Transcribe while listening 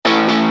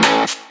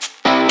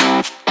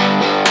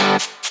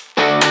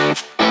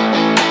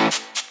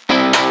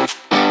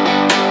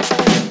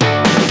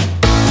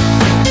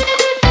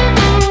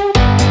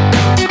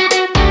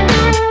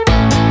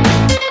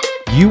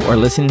are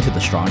listening to the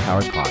Strong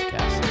Towers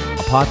Podcast,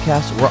 a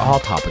podcast where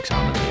all topics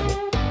are on the table,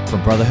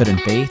 from brotherhood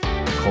and faith,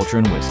 culture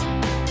and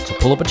wisdom. So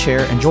pull up a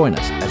chair and join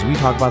us as we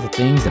talk about the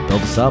things that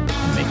build us up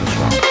and make us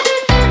strong.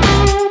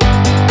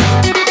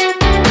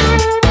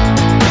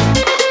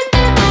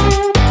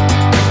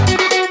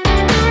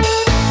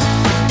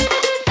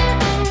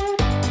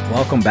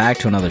 Welcome back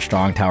to another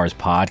Strong Towers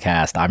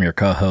Podcast. I'm your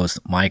co-host,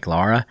 Mike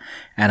Lara,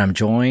 and I'm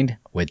joined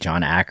with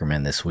John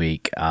Ackerman this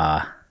week.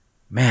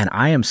 Man,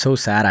 I am so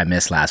sad I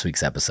missed last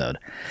week's episode.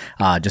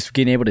 Just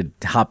being able to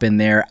hop in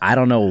there. I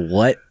don't know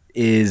what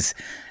it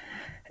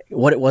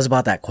was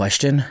about that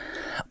question,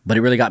 but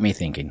it really got me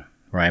thinking,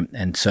 right?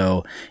 And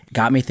so it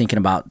got me thinking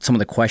about some of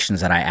the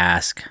questions that I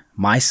ask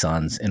my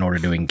sons in order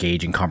to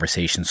engage in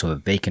conversation so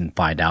that they can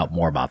find out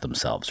more about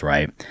themselves,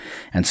 right?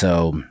 And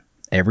so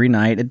every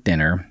night at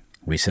dinner,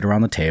 we sit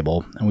around the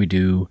table and we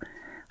do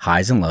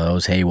highs and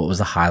lows. Hey, what was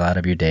the highlight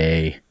of your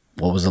day?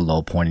 What was the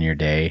low point in your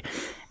day?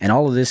 And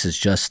all of this is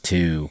just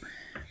to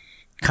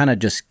kind of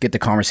just get the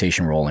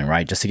conversation rolling,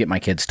 right? Just to get my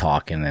kids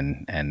talking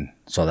and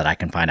so that I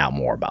can find out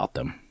more about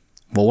them.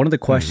 Well, one of the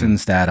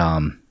questions that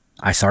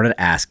I started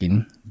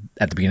asking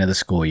at the beginning of the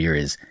school year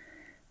is,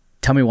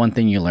 tell me one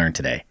thing you learned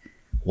today.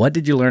 What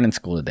did you learn in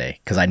school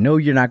today? Because I know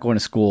you're not going to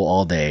school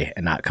all day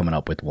and not coming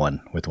up with one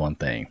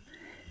thing.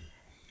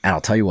 And I'll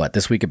tell you what,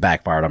 this week it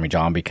backfired on me,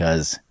 John,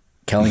 because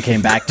Kellen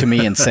came back to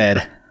me and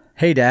said,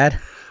 hey, Dad,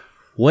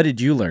 what did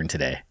you learn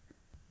today?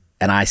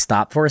 And I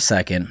stopped for a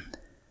second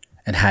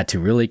and had to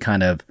really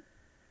kind of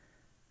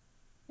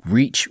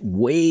reach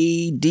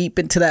way deep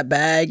into that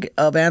bag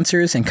of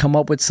answers and come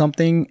up with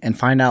something and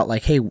find out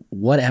like, hey,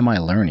 what am I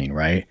learning,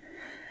 right?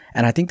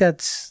 And I think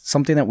that's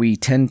something that we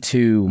tend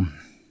to,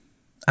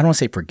 I don't want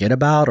to say forget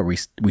about, or we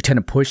tend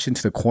to push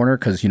into the corner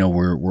because, you know,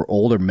 we're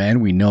older men.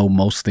 We know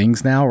most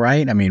things now,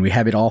 right? I mean, we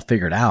have it all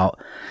figured out.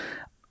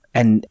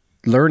 And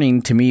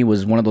learning to me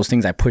was one of those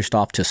things I pushed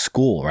off to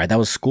school, right? That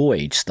was school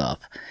age stuff.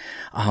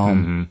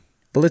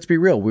 But let's be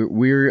real.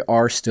 We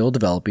are still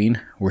developing.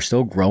 We're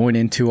still growing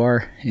into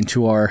our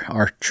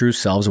true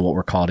selves and what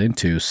we're called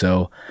into.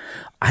 So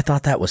I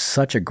thought that was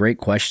such a great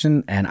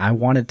question. And I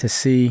wanted to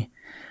see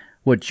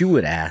what you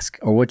would ask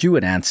or what you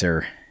would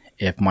answer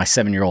if my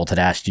 7-year-old had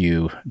asked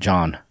you,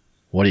 John,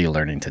 what are you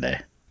learning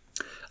today?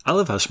 I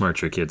love how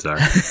smart your kids are.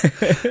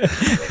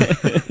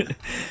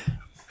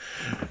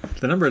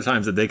 The number of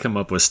times that they come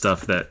up with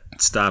stuff that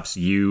stops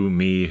you,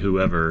 me,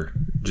 whoever,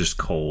 just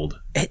cold.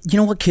 You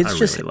know what? Kids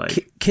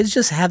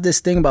just have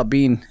this thing about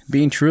being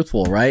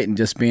truthful, right? And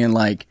just being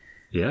like,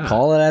 yeah,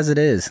 call it as it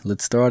is.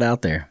 Let's throw it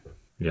out there.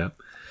 Yeah.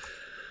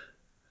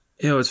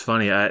 You know, it's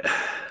funny.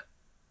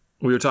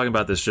 We were talking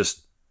about this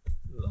just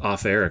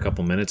off air a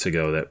couple minutes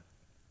ago that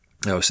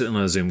I was sitting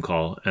on a Zoom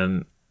call,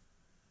 and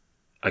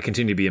I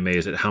continue to be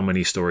amazed at how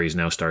many stories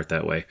now start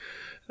that way.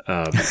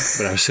 But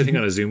I was sitting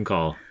on a Zoom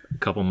call a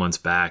couple months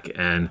back,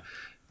 and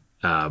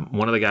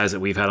one of the guys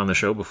that we've had on the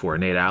show before,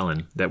 Nate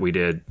Allen, that we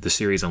did the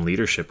series on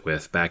leadership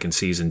with back in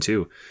season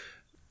 2,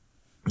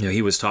 you know,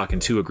 he was talking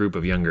to a group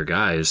of younger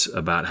guys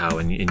about how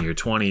in your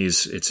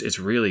 20s, it's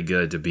really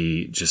good to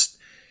be just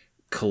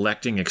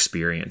collecting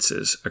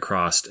experiences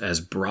across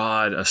as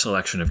broad a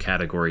selection of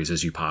categories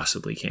as you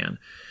possibly can.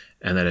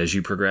 And that as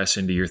you progress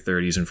into your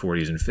 30s and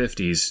 40s and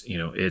 50s, you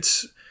know,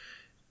 it's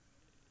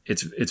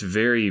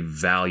very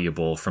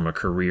valuable from a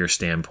career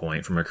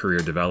standpoint, from a career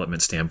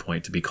development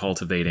standpoint, to be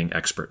cultivating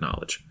expert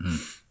knowledge.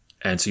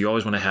 And so you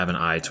always want to have an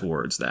eye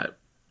towards that.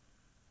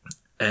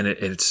 And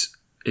it's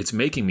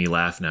making me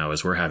laugh now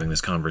as we're having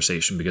this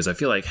conversation, because I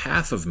feel like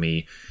half of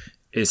me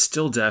is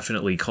still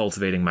definitely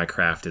cultivating my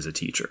craft as a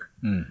teacher.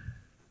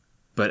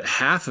 But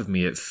half of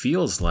me, it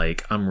feels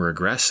like I'm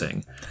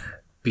regressing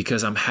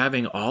because I'm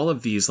having all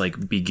of these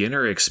like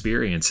beginner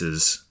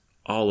experiences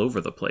all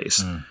over the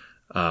place.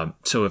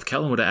 So if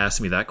Kellen would have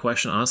asked me that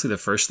question, honestly, the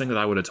first thing that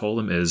I would have told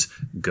him is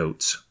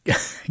goats.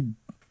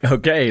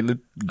 Okay,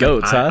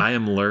 goats, huh? I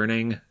am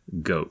learning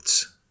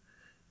goats.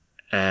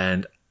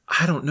 And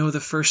I don't know the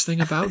first thing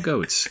about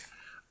goats.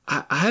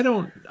 I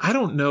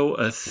don't know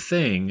a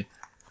thing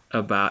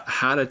about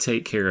how to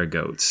take care of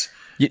goats.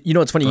 You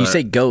know, it's funny. You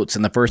say goats,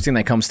 and the first thing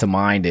that comes to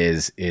mind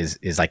is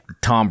like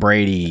Tom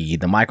Brady,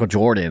 the Michael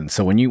Jordan.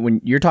 So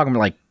when you're talking about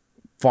like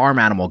farm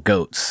animal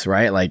goats,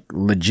 right? Like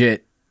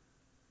legit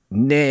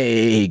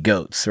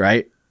goats,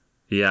 right?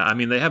 Yeah, I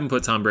mean, they haven't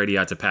put Tom Brady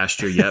out to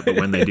pasture yet, but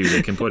when they do,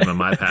 they can put him in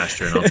my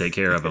pasture, and I'll take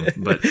care of him.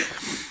 But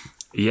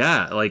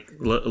yeah, like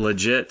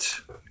legit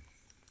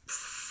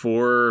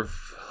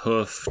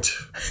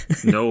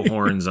 4-hoofed, no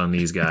horns on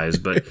these guys,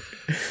 but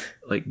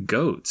like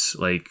goats,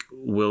 like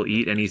will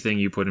eat anything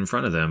you put in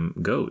front of them.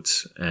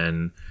 Goats.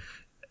 And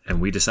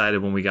we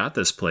decided when we got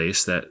this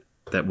place that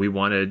we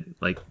wanted,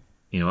 like,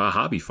 you know, a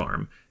hobby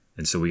farm.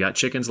 And so we got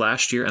chickens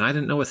last year, and I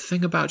didn't know a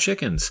thing about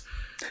chickens.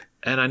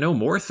 And I know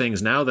more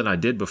things now than I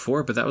did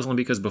before, but that was only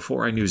because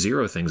before I knew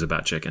 0 things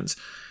about chickens.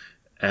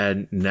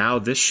 And now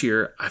this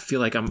year, I feel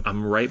like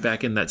I'm right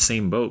back in that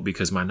same boat,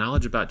 because my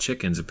knowledge about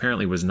chickens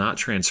apparently was not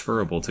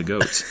transferable to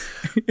goats.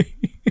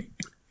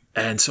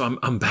 And so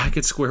I'm back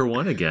at square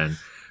one again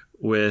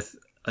with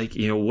like,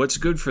 what's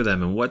good for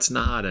them and what's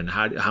not, and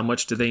how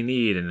much do they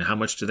need and how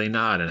much do they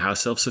not, and how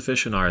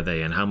self-sufficient are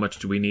they, and how much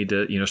do we need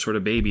to, sort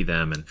of baby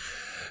them. And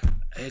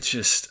it's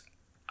just,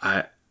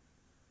 I'm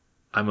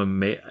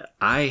amazed.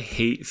 I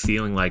hate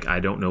feeling like I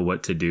don't know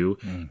what to do.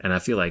 And I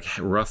feel like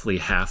roughly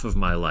half of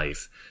my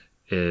life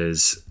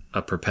is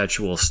a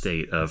perpetual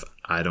state of,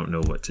 I don't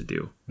know what to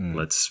do.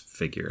 Let's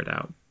figure it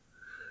out.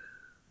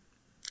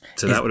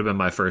 So that would have been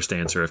my first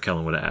answer if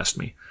Kellen would have asked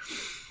me.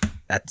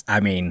 That's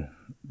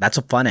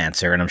a fun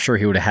answer. And I'm sure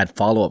he would have had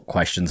follow-up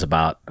questions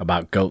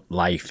about goat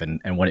life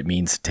and what it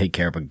means to take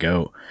care of a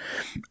goat.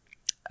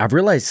 I've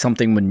realized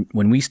something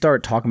when we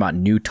start talking about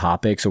new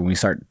topics, or when we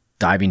start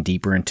diving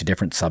deeper into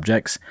different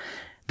subjects,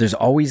 there's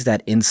always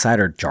that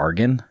insider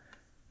jargon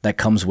that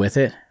comes with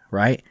it,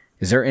 right?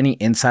 Is there any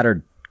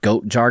insider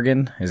goat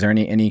jargon? Is there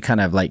any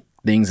kind of like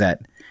things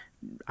that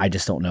I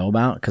just don't know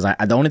about? Because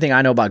the only thing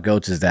I know about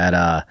goats is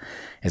that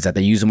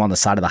they use them on the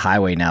side of the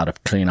highway now to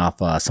clean off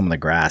some of the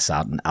grass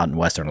out in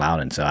Western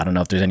Loudon. So I don't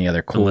know if there's any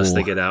other cool. Unless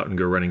they get out and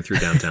go running through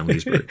downtown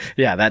Leesburg.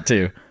 Yeah, that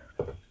too.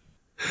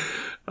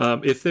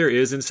 If there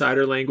is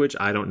insider language,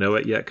 I don't know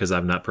it yet because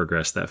I've not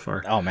progressed that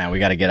far. Oh man, we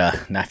got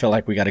to I feel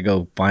like we got to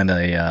go find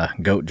a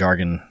goat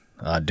jargon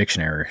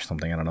dictionary or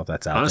something. I don't know if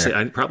that's out Honestly, there.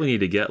 I probably need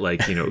to get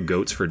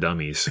Goats for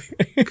Dummies,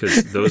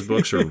 because those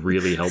books are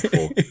really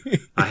helpful.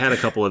 I had a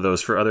couple of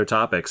those for other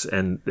topics,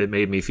 and it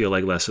made me feel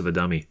like less of a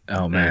dummy.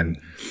 Oh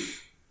man.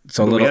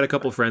 And we had a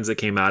couple of friends that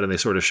came out and they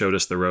sort of showed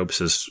us the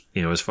ropes as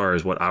far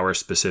as what our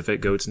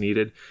specific goats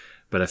needed.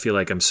 But I feel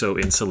like I'm so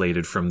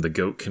insulated from the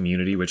goat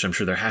community, which I'm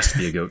sure there has to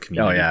be a goat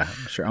community. Oh yeah,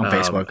 sure, on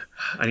Facebook.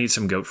 I need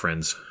some goat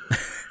friends.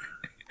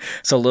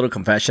 So, a little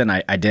confession: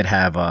 I did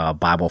have a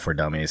Bible for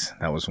Dummies.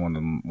 That was one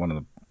of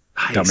the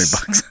Nice. dummy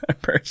books I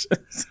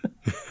purchased.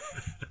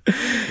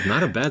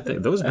 Not a bad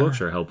thing. Those books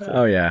are helpful.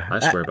 Oh yeah,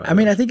 I swear by I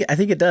mean, I think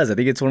it does. I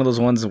think it's one of those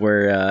ones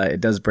where it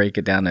does break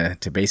it down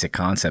to basic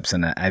concepts.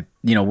 And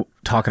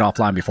talking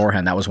offline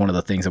beforehand, that was one of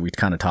the things that we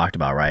kind of talked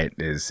about, right?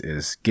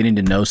 Is getting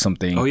to know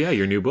something. Oh yeah,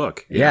 your new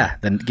book. Yeah,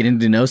 then getting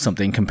to know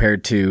something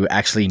compared to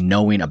actually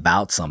knowing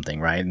about something,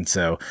 right? And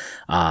so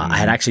I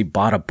had actually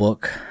bought a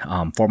book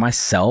for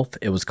myself.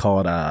 It was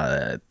called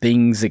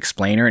Things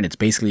Explainer, and it's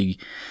basically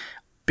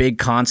big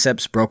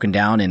concepts broken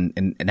down.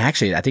 And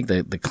actually, I think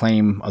the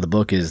claim of the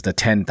book is the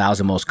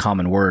 10,000 most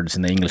common words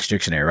in the English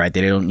dictionary, right?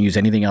 They don't use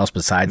anything else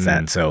besides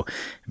that. So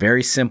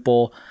very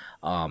simple.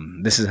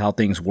 This is how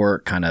things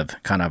work kind of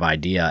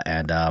idea.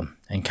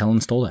 And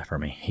Kellen stole that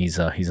from me. He's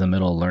in the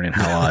middle of learning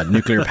how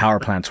nuclear power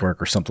plants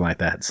work or something like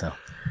that. So,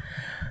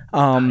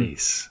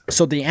 Nice.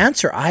 So the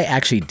answer I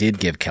actually did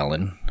give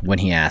Kellen when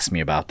he asked me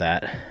about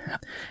that,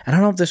 I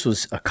don't know if this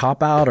was a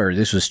cop-out or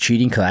this was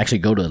cheating, because I actually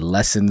go to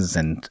lessons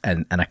and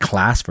a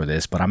class for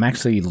this, but I'm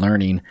actually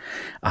learning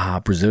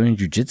Brazilian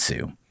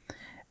Jiu-Jitsu.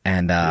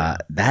 And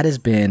that has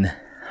been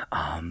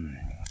an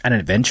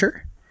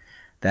adventure.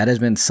 That has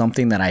been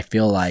something that I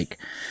feel like,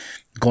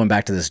 going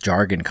back to this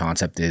jargon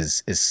concept,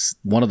 is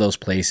one of those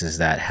places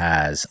that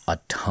has a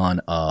ton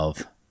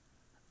of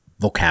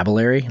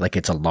vocabulary. Like,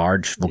 it's a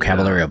large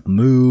vocabulary of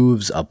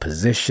moves, of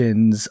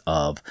positions,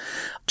 of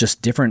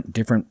just different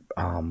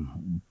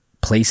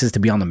places to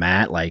be on the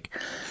mat. Like,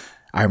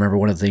 I remember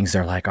one of the things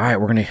they're like, all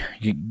right,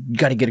 you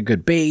got to get a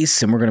good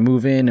base, and we're going to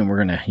move in, and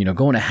we're going to,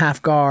 go in a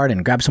half guard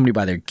and grab somebody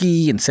by their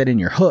gi and set in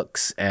your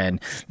hooks,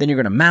 and then you're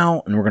going to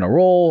mount and we're going to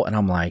roll. And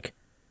I'm like,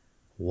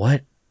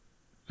 what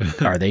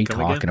are they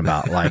talking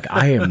about? Like,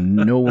 I am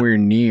nowhere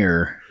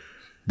near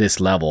this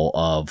level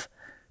of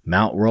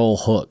mount, roll,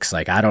 hooks.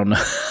 Like, I don't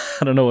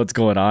know what's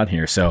going on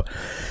here. So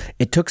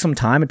it took some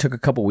time. It took a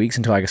couple weeks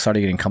until I started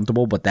getting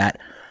comfortable. But that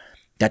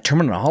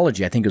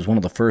terminology, I think, is one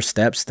of the first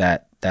steps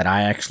that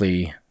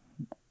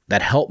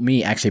helped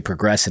me actually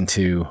progress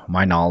into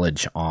my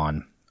knowledge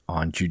on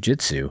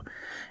jiu-jitsu.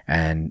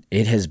 And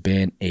it has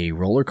been a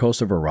roller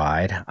coaster of a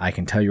ride. I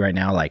can tell you right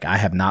now, like, I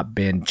have not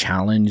been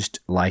challenged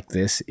like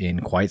this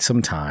in quite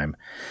some time.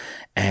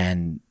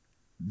 And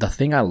the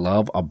thing I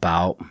love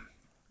about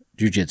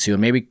jiu-jitsu,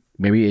 and maybe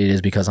it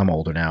is because I'm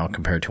older now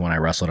compared to when I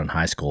wrestled in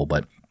high school,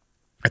 but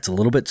it's a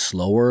little bit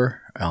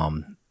slower.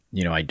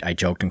 I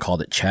joked and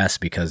called it chess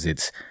because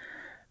it's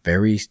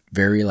very,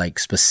 very like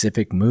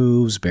specific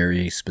moves,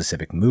 very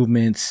specific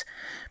movements.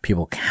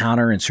 People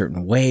counter in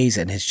certain ways.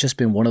 And it's just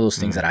been one of those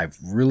things that I've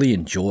really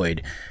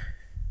enjoyed.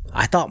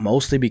 I thought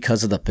mostly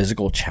because of the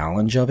physical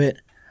challenge of it.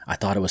 I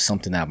thought it was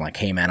something that I'm like,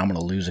 hey man, I'm going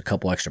to lose a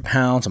couple extra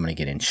pounds. I'm going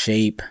to get in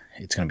shape.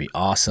 It's going to be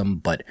awesome.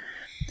 But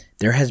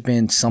there has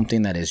been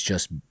something that is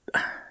just,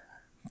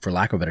 for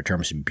lack of a better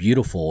term, is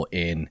beautiful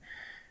in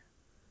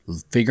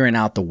figuring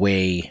out the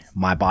way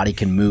my body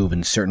can move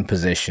in certain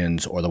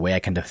positions, or the way I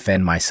can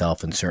defend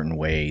myself in certain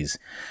ways.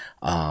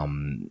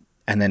 And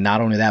then not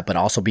only that, but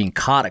also being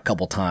caught a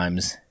couple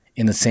times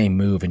in the same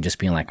move and just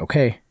being like,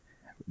 okay,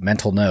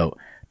 mental note,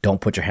 don't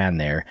put your hand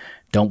there.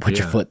 Don't put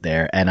your foot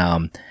there. And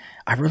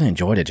I really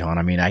enjoyed it, John.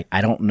 I mean,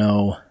 I don't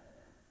know.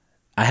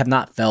 I have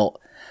not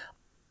felt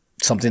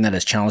something that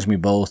has challenged me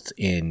both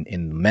in the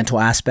mental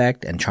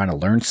aspect and trying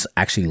to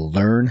actually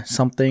learn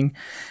something,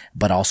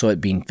 but also it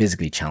being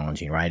physically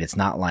challenging, right? It's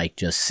not like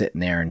just sitting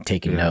there and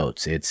taking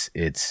notes. It's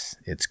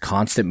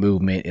constant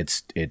movement.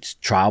 It's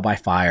trial by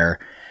fire.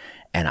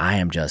 And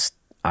I'm just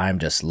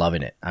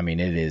loving it. I mean,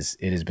 it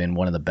has been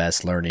one of the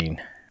best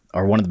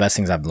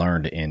things I've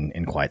learned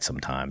in quite some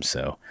time.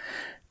 So,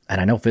 and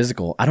I know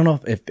physical, I don't know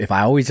if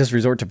I always just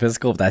resort to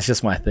physical, if that's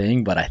just my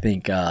thing, but I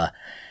think,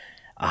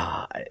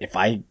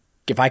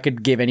 if I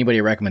could give anybody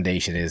a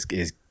recommendation is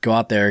go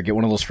out there, get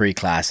one of those free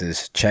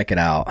classes, check it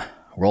out,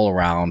 roll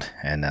around,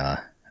 and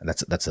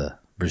that's a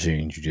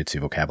Brazilian Jiu-Jitsu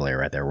vocabulary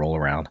right there, roll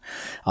around,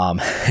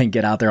 and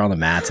get out there on the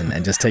mats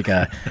and just take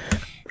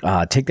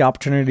the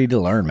opportunity to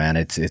learn, man.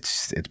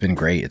 It's been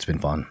great. It's been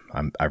fun.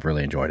 I've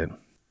really enjoyed it.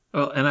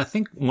 Well, and I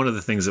think one of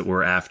the things that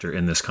we're after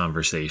in this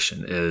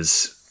conversation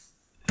is,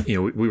 we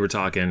were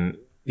talking,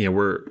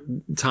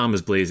 Tom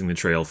is blazing the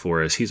trail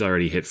for us. He's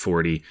already hit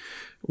 40.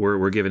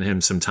 We're giving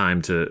him some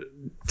time to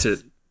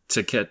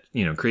get,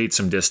 create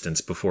some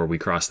distance before we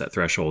cross that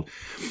threshold.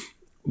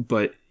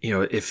 But,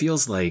 it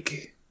feels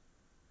like,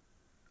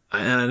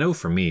 and I know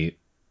for me,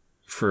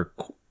 for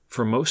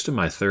most of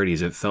my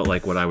 30s, it felt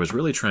like what I was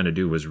really trying to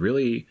do was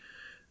really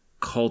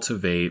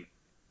cultivate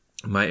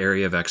my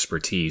area of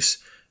expertise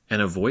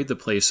and avoid the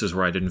places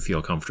where I didn't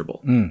feel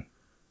comfortable.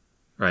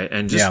 Right.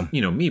 And just,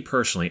 me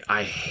personally,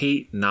 I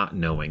hate not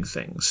knowing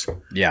things.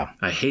 Yeah.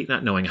 I hate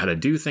not knowing how to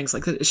do things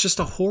like that. It's just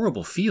a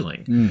horrible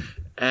feeling.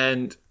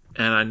 And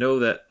I know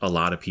that a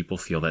lot of people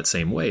feel that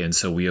same way. And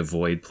so we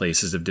avoid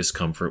places of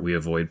discomfort. We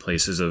avoid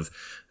places of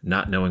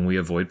not knowing. We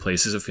avoid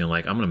places of feeling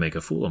like I'm going to make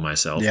a fool of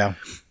myself. Yeah.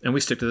 And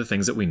we stick to the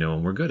things that we know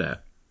and we're good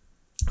at.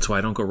 That's why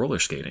I don't go roller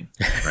skating,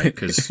 right?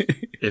 Because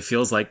it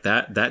feels like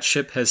that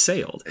ship has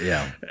sailed.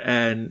 Yeah.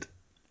 And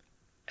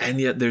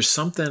yet there's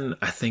something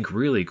I think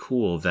really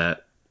cool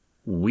that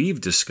we've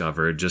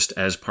discovered just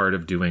as part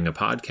of doing a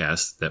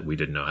podcast that we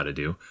didn't know how to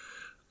do,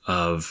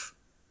 of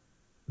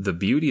the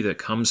beauty that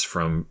comes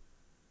from,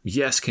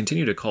 yes,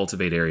 continue to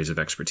cultivate areas of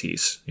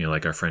expertise,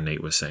 like our friend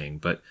Nate was saying,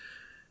 but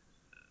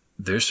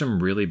there's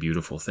some really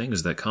beautiful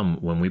things that come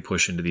when we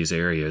push into these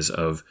areas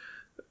of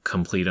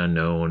complete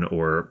unknown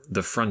or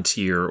the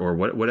frontier or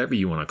whatever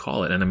you want to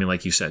call it. And I mean,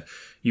 like you said,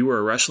 you were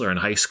a wrestler in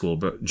high school,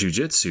 but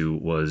jiu-jitsu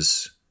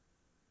was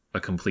a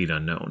complete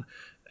unknown.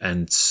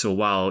 And so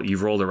while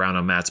you've rolled around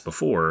on mats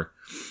before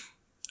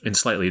in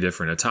slightly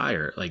different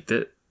attire, like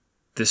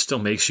this still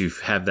makes you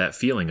have that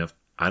feeling of,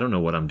 I don't know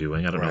what I'm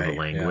doing. I don't know the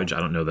language. Yeah. I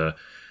don't know the,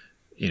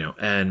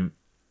 and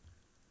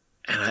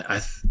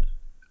I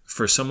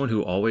for someone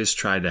who always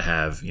tried to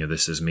have,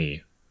 this is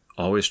me,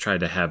 always tried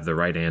to have the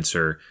right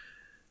answer,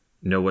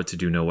 know what to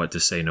do, know what to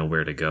say, know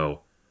where to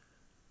go.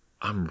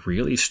 I'm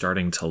really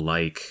starting to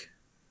like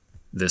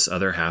this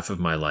other half of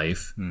my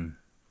life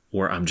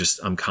where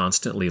I'm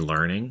constantly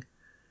learning.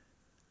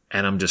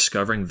 And I'm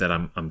discovering that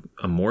I'm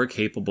more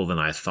capable than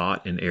I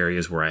thought in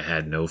areas where I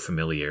had no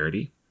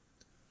familiarity.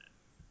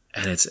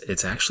 And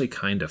it's actually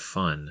kind of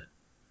fun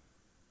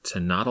to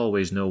not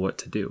always know what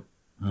to do.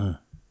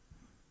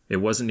 It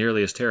wasn't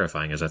nearly as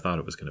terrifying as I thought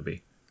it was going to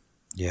be.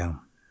 Yeah.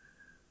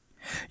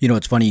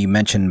 It's funny you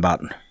mentioned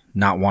about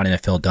not wanting to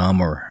feel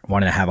dumb or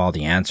wanting to have all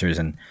the answers.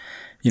 And,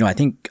 I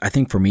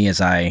think for me,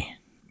 as I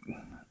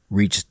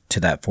reached to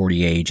that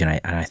 40 age and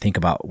I think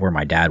about where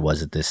my dad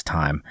was at this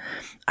time,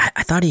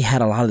 I thought he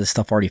had a lot of this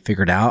stuff already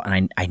figured out,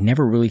 and I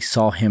never really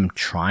saw him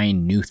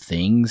trying new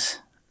things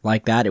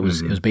like that. It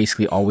was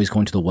basically always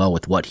going to the well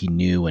with what he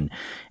knew,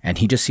 and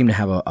he just seemed to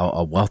have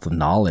a wealth of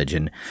knowledge.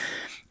 And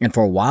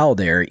for a while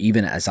there,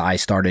 even as I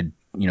started,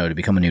 to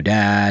become a new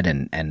dad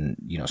and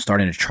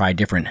starting to try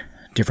different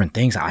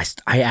things,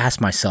 I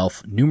asked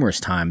myself numerous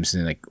times,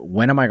 like,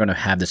 when am I going to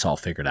have this all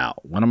figured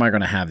out? When am I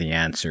going to have the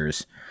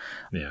answers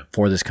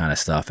for this kind of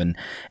stuff? And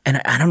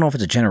I don't know if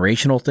it's a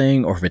generational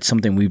thing or if it's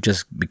something we've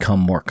just become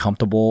more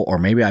comfortable, or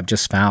maybe I've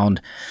just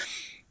found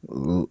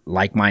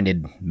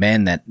like-minded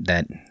men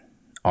that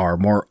are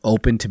more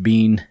open to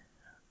being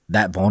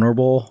that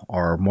vulnerable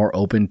or more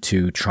open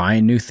to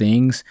trying new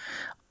things.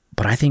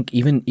 But I think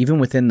even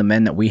within the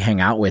men that we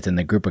hang out with and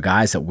the group of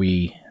guys that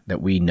we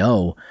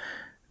know,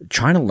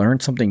 trying to learn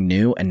something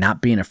new and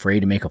not being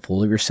afraid to make a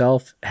fool of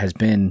yourself has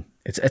been,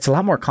 it's a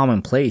lot more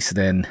commonplace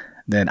than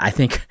I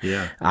think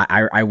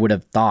I would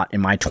have thought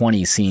in my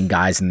 20s, seeing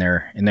guys in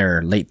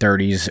their late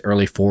 30s,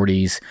 early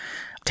 40s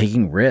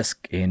taking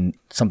risk in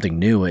something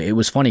new. It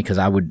was funny because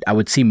I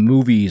would see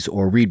movies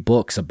or read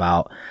books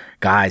about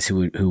guys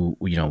who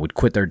would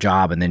quit their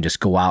job and then just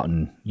go out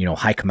and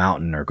hike a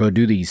mountain or go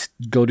do these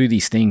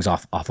things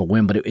off a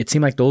whim. But it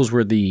seemed like those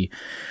were the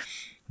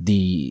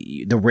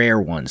rare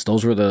ones.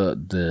 Those were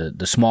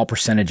the small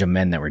percentage of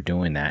men that were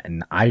doing that.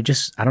 And I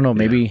don't know,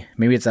 maybe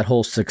it's that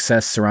whole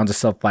success surrounds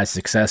itself by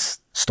success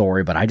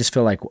story, but I just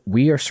feel like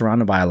we are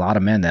surrounded by a lot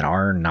of men that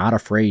are not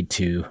afraid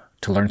to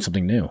learn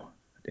something new.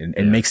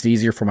 It makes it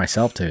easier for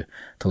myself to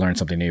learn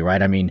something new,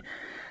 right? I mean,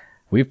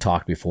 we've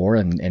talked before,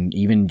 and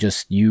even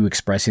just you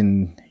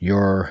expressing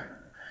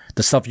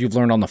the stuff you've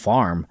learned on the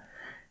farm,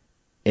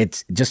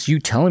 it's just you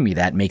telling me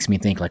that makes me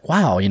think like,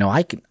 wow,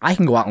 I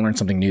can go out and learn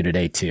something new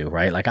today too,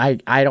 right? Like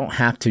I don't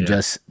have to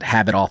just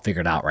have it all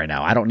figured out right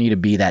now. I don't need to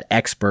be that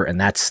expert and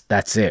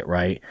that's it,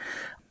 right?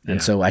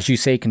 And so as you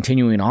say,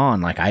 continuing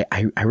on, like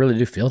I really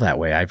do feel that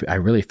way. I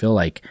really feel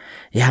like,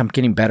 yeah, I'm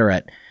getting better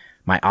at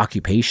my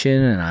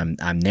occupation and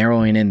I'm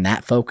narrowing in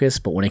that focus.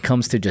 But when it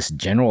comes to just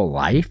general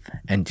life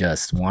and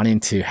just wanting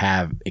to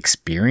have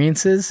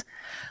experiences,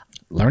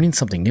 learning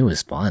something new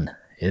is fun.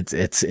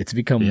 It's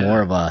become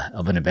more of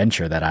an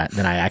adventure than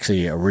I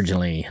actually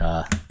originally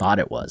thought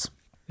it was.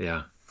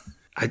 Yeah,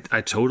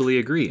 I totally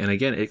agree. And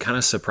again, it kind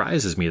of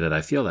surprises me that I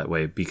feel that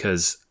way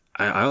because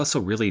I also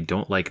really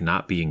don't like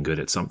not being good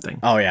at something.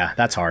 Oh yeah,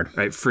 that's hard.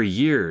 Right. For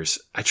years,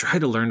 I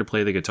tried to learn to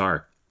play the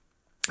guitar,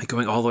 like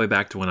going all the way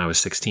back to when I was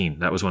 16.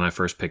 That was when I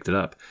first picked it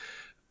up.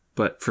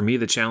 But for me,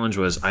 the challenge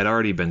was I'd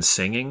already been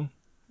singing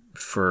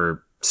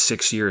for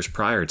 6 years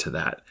prior to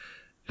that.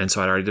 And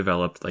so I'd already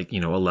developed like, a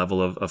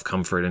level of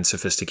comfort and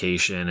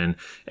sophistication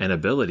and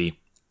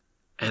ability.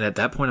 And at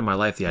that point in my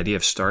life, the idea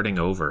of starting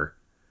over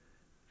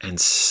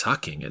and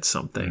sucking at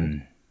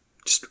something,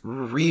 just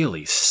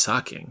really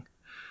sucking,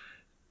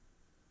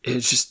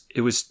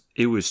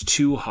 it was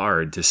too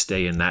hard to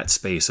stay in that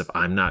space of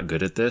I'm not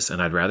good at this.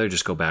 And I'd rather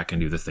just go back and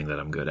do the thing that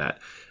I'm good at.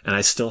 And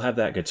I still have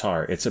that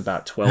guitar. It's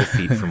about 12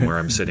 feet from where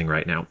I'm sitting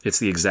right now. It's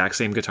the exact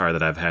same guitar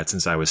that I've had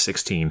since I was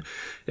 16.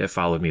 It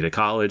followed me to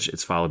college.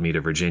 It's followed me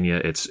to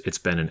Virginia. It's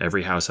been in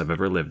every house I've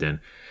ever lived in.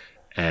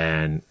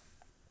 And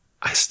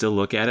I still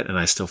look at it and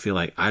I still feel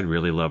like I'd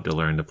really love to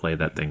learn to play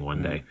that thing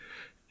one day.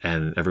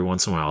 And every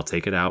once in a while I'll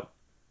take it out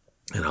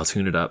and I'll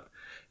tune it up.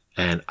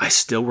 And I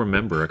still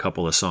remember a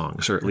couple of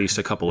songs, or at least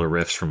a couple of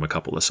riffs from a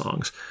couple of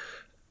songs.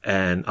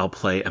 And I'll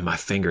play and my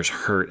fingers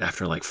hurt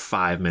after like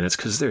 5 minutes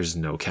because there's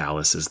no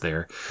calluses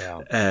there. Yeah.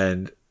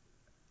 And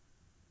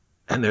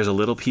there's a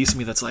little piece of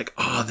me that's like,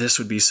 oh, this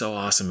would be so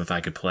awesome if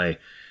I could play.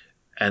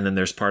 And then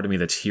there's part of me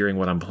that's hearing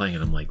what I'm playing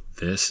and I'm like,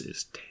 this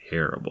is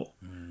terrible.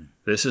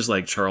 This is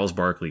like Charles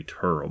Barkley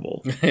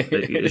terrible.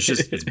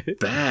 It's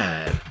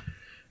bad.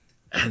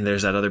 And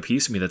there's that other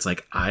piece of me that's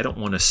like, I don't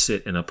want to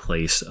sit in a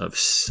place of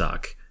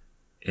suck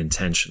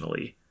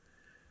intentionally.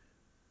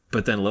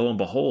 But then lo and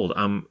behold,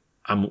 I'm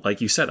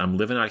like you said, I'm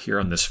living out here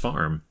on this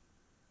farm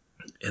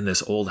in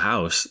this old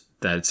house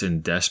that's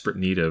in desperate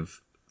need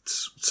of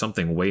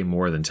something way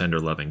more than tender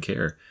loving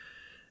care.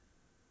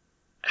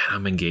 And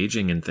I'm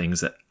engaging in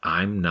things that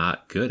I'm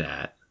not good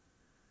at.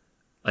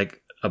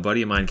 Like a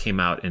buddy of mine came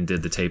out and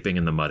did the taping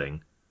and the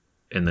mudding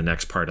in the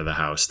next part of the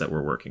house that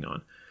we're working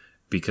on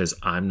because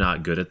I'm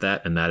not good at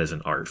that. And that is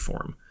an art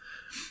form.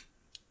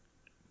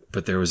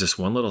 But there was this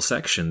one little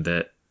section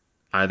that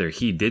either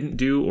he didn't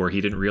do or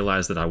he didn't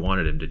realize that I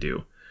wanted him to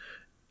do.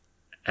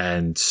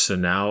 And so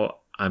now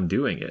I'm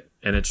doing it.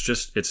 And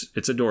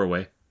it's a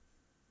doorway,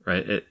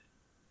 right? It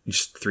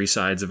just 3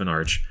 sides of an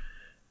arch.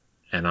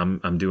 And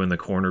I'm doing the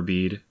corner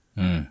bead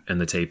and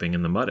the taping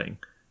and the mudding.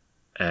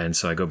 And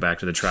so I go back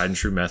to the tried and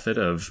true method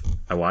of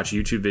I watch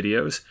YouTube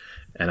videos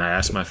and I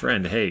ask my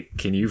friend, hey,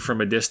 can you from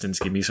a distance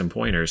give me some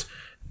pointers?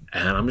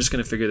 And I'm just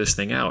going to figure this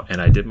thing out.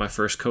 And I did my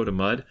first coat of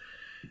mud.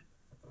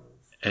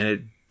 And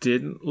it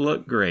didn't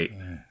look great.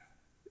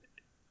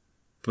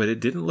 But it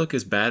didn't look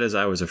as bad as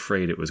I was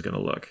afraid it was going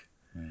to look.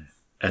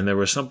 And there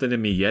was something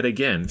in me yet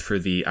again for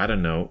the,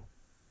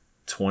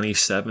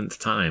 27th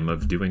time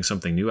of doing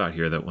something new out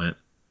here that went,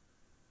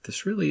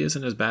 this really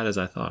isn't as bad as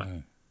I thought.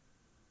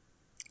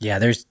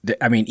 Yeah,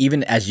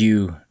 even as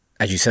you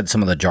said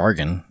some of the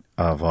jargon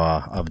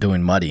of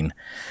doing mudding,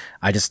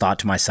 I just thought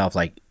to myself,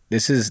 like,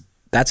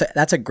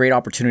 that's a great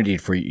opportunity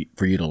for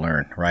you to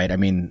learn, right? I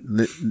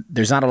mean,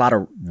 there's not a lot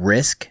of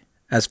risk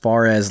as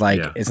far as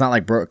it's not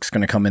like Brooke's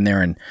going to come in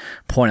there and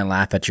point and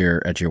laugh at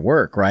your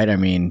work, right? I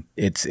mean,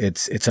 it's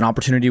an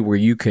opportunity where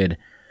you could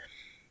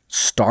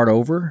start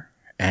over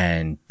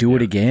and do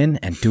it again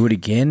and do it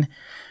again.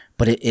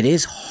 But it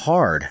is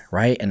hard,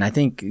 right? And I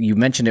think you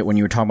mentioned it when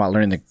you were talking about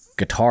learning the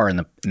guitar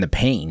and the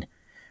pain,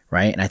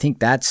 right? And I think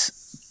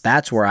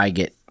that's where I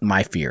get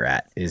my fear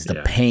at is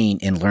the pain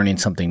in learning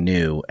something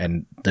new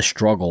and the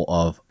struggle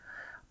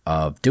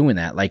of doing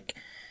that. Like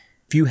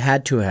if you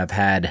had to have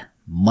had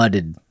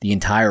mudded the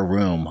entire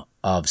room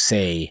of,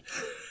 say,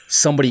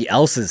 somebody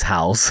else's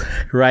house,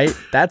 right?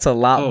 That's a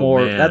lot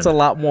more. Man. That's a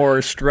lot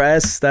more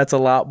stress. That's a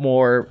lot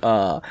more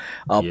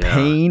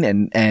pain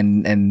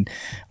and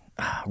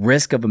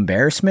risk of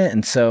embarrassment.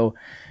 And so,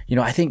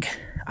 I think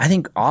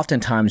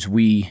oftentimes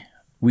we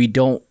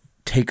don't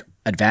take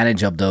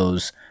advantage of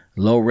those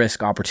low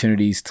risk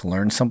opportunities to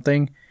learn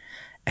something.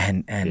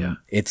 And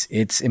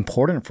it's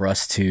important for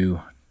us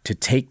to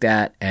take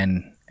that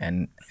and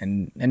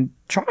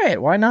try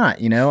it. Why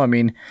not? I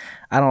mean,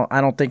 I don't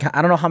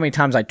know how many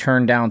times I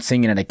turned down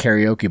singing at a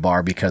karaoke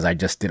bar because I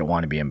just didn't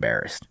want to be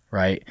embarrassed.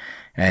 Right.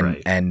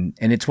 And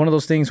it's one of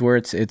those things where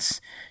it's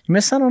you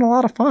miss out on a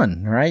lot of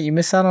fun, right? You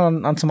miss out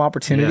on some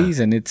opportunities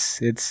and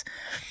it's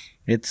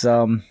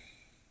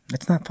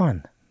not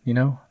fun.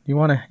 You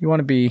want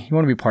to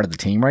be part of the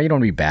team, right? You don't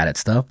want to be bad at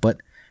stuff, but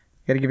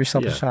you got to give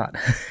yourself a shot.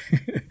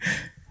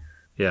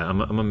 Yeah,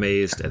 I'm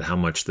amazed at how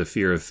much the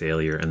fear of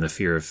failure and the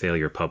fear of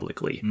failure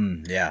publicly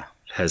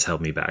has held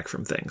me back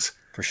from things.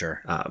 For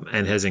sure.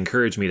 And has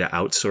encouraged me to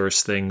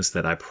outsource things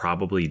that I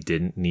probably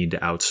didn't need to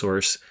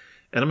outsource.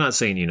 And I'm not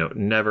saying,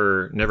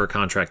 never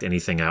contract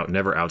anything out,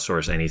 never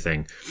outsource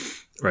anything,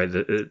 right?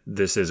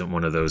 This isn't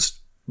one of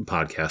those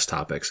podcast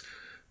topics.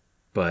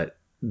 But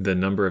the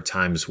number of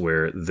times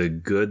where the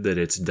good that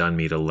it's done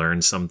me to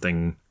learn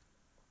something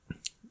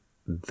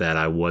that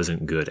I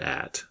wasn't good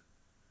at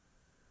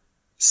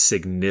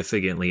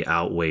significantly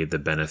outweighed the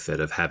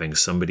benefit of having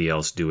somebody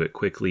else do it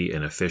quickly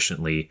and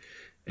efficiently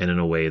and in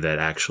a way that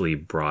actually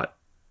brought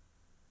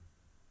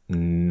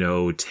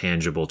no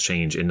tangible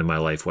change into my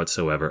life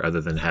whatsoever other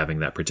than having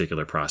that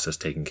particular process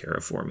taken care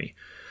of for me.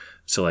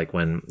 So like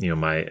when,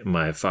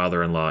 my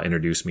father-in-law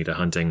introduced me to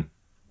hunting,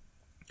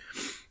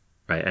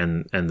 right?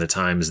 And the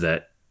times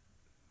that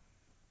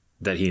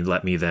he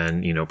let me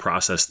then,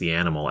 process the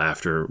animal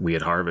after we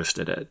had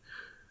harvested it.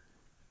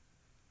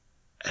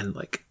 And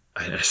like,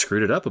 I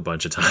screwed it up a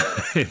bunch of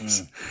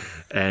times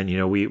and,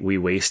 we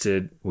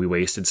wasted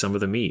some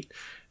of the meat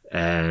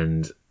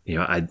and,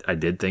 I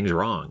did things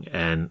wrong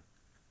and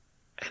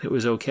it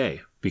was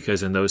okay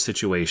because in those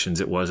situations,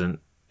 it wasn't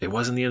the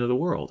end of the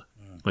world.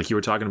 Like you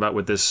were talking about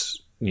with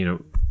this,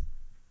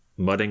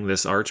 mudding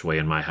this archway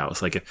in my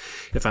house. Like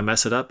if I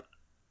mess it up,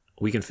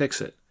 we can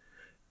fix it.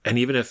 And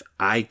even if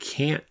I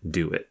can't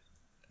do it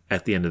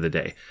at the end of the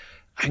day,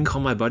 I can call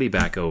my buddy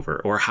back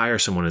over or hire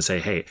someone and say,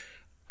 hey,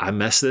 I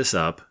messed this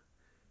up.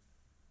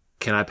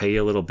 Can I pay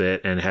you a little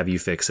bit and have you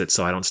fix it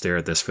so I don't stare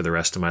at this for the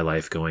rest of my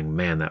life going,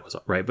 man, that was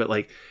right. But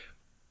like,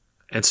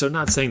 and so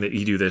not saying that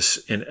you do this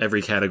in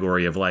every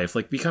category of life,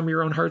 like become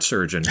your own heart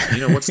surgeon.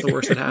 What's the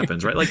worst that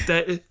happens, right? Like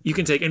that, you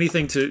can take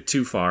anything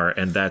too far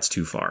and that's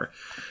too far,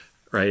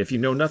 right? If you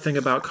know nothing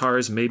about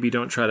cars, maybe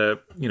don't try to,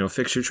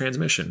 fix your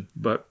transmission.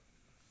 But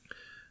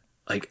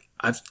like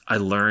I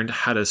learned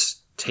how to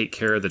take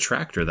care of the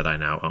tractor that I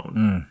now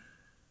own,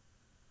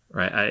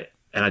 right?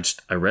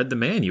 I read the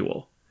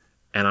manual.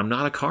 And I'm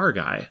not a car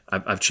guy.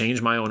 I've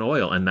changed my own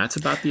oil, and that's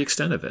about the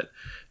extent of it.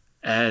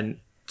 And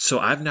so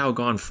I've now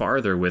gone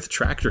farther with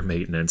tractor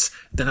maintenance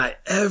than I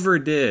ever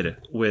did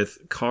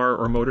with car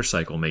or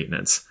motorcycle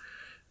maintenance.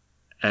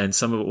 And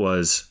some of it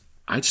was,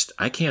 I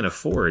can't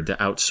afford to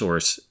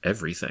outsource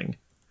everything.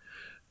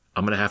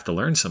 I'm going to have to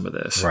learn some of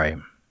this. Right.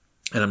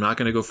 And I'm not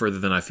going to go further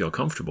than I feel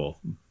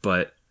comfortable.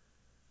 But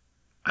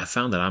I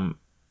found that I'm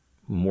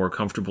more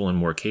comfortable and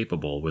more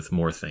capable with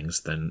more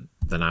things than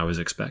I was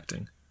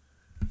expecting.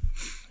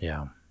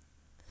 Yeah.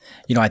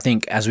 I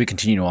think as we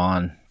continue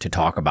on to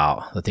talk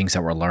about the things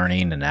that we're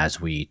learning and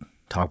as we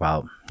talk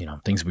about,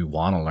 things we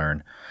want to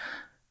learn,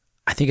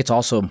 I think it's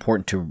also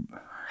important to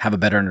have a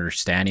better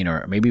understanding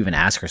or maybe even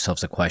ask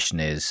ourselves the question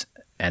is,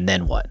 and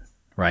then what,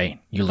 right?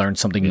 You learn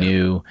something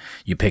new,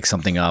 you pick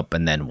something up,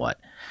 and then what?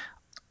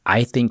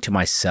 I think to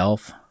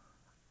myself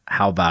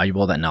how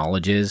valuable that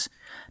knowledge is,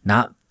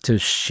 not to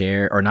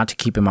share or not to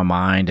keep in my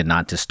mind and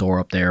not to store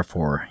up there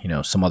for,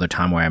 some other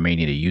time where I may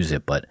need to use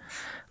it, but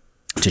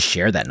to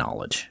share that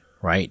knowledge,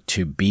 right?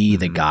 To be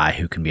the guy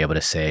who can be able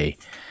to say,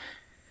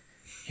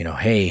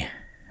 hey,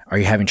 are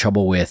you having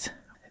trouble with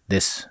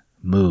this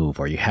move?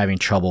 Are you having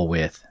trouble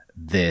with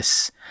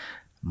this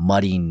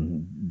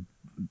mudding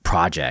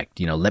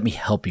project? Let me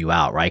help you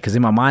out, right? Because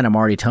in my mind, I'm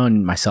already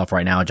telling myself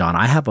right now, John,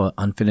 I have an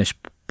unfinished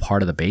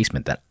part of the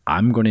basement that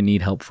I'm going to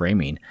need help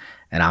framing.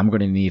 And I'm going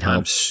to need help.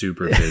 I'm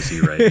super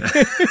busy right now.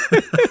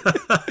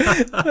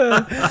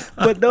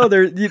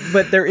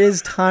 But there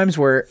is times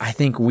where I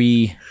think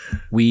we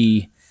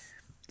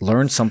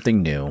learn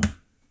something new.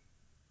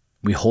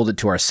 We hold it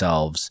to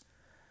ourselves.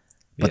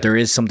 But there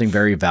is something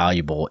very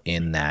valuable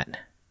in that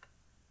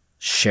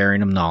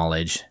sharing of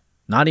knowledge.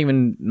 Not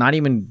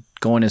even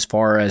going as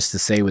far as to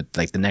say with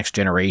like the next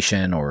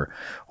generation or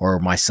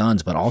my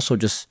sons, but also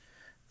just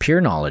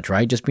pure knowledge,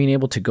 right? Just being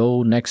able to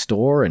go next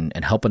door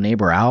and help a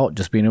neighbor out,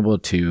 just being able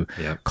to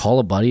call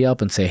a buddy up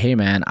and say, hey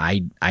man,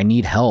 I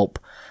need help.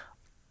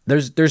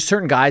 There's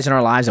certain guys in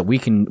our lives that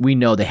we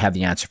know they have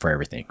the answer for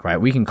everything, right?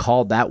 We can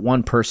call that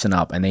one person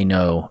up and they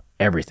know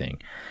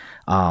everything.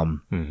 But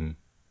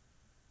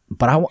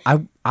I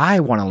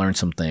want to learn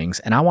some things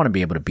and I want to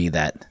be able to be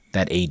that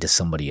aid to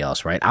somebody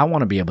else, right? I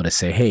want to be able to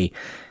say,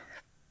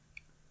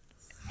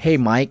 hey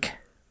Mike,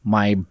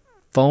 my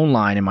phone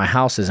line in my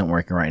house isn't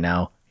working right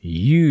now.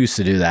 You used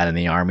to do that in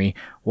the Army.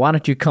 Why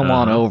don't you come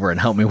on over and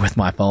help me with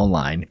my phone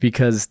line?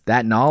 Because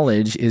that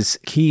knowledge is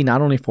key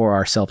not only for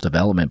our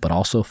self-development, but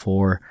also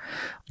for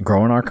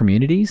growing our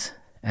communities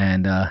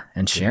and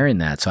sharing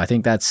that. So I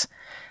think that's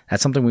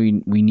something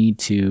we need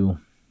to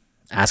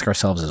ask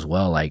ourselves as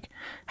well. Like,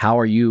 how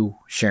are you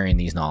sharing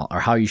these knowledge, or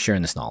how are you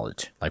sharing this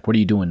knowledge? Like, what are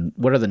you doing?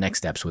 What are the next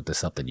steps with the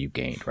stuff that you've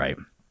gained, right?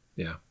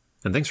 Yeah.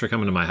 And thanks for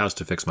coming to my house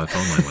to fix my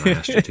phone line when I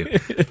asked you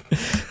to.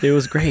 It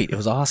was great. It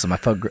was awesome. I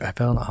felt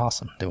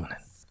awesome doing it.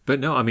 But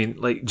no, I mean,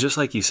 just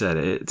like you said,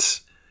 it's,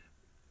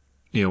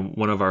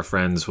 one of our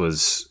friends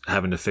was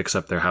having to fix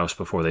up their house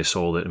before they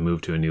sold it and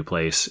moved to a new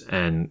place.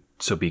 And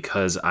so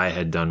because I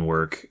had done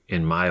work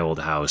in my old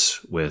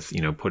house with,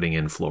 putting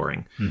in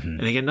flooring,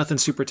 and again, nothing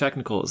super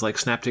technical. It was like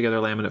snap together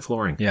laminate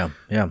flooring. Yeah.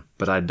 Yeah.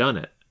 But I'd done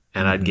it,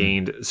 and I'd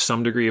gained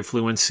some degree of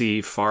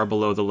fluency, far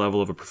below the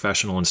level of a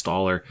professional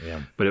installer.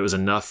 Yeah. But it was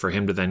enough for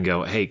him to then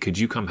go, "Hey, could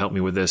you come help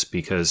me with this?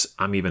 Because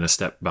I'm even a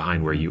step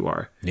behind where you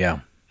are."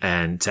 Yeah.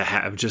 And to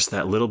have just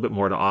that little bit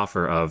more to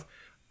offer of,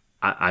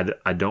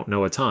 I don't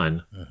know a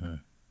ton,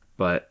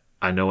 but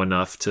I know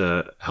enough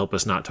to help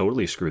us not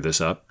totally screw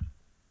this up.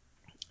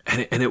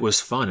 And it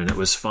was fun. And it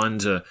was fun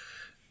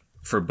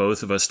for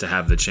both of us to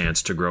have the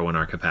chance to grow in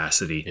our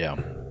capacity. Yeah.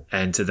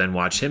 And to then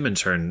watch him in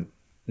turn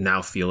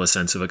now feel a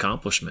sense of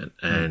accomplishment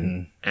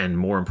and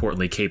more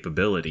importantly,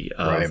 capability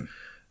of, Right.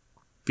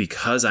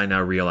 because I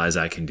now realize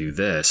I can do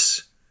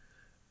this.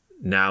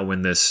 Now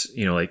when this,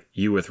 like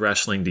you with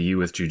wrestling to you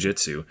with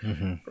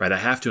jujitsu, right? I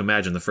have to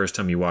imagine the first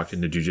time you walked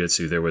into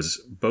jujitsu, there was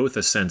both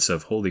a sense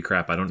of, holy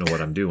crap, I don't know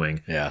what I'm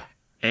doing. Yeah.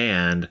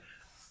 And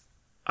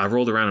I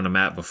rolled around on a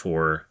mat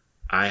before.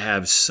 I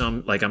have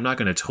some, I'm not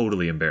going to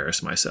totally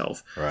embarrass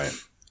myself. Right.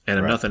 And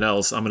if nothing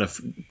else, I'm going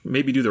to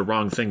maybe do the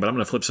wrong thing, but I'm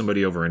going to flip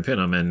somebody over and pin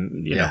them.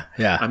 And,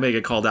 I may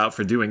get called out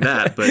for doing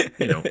that,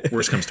 but,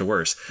 worst comes to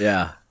worst.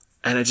 Yeah.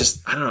 And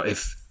I don't know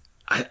if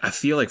I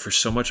feel like for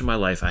so much of my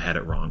life, I had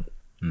it wrong.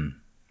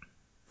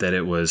 That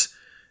it was,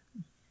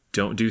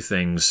 don't do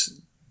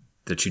things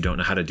that you don't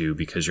know how to do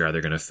because you're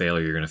either going to fail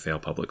or you're going to fail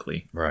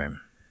publicly. Right.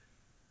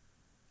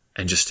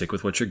 And just stick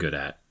with what you're good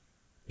at,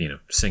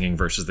 singing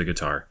versus the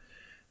guitar.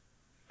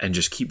 And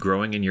just keep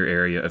growing in your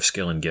area of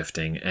skill and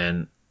gifting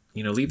and,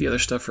 leave the other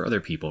stuff for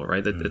other people,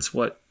 right? That's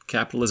what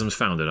capitalism's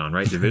founded on,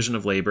 right? Division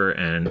of labor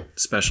and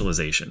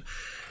specialization.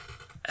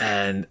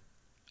 And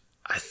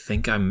I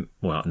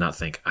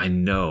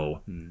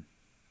know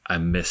I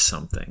missed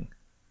something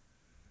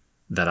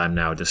that I'm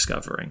now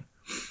discovering.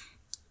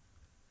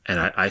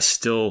 And I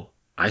still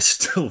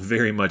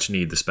very much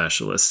need the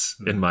specialists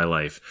in my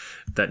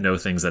life that know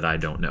things that I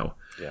don't know.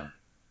 Yeah.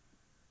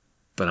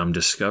 But I'm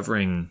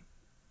discovering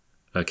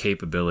a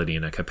capability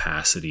and a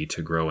capacity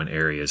to grow in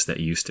areas that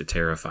used to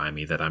terrify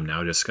me that I'm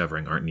now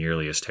discovering aren't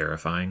nearly as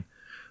terrifying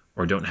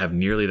or don't have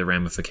nearly the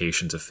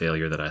ramifications of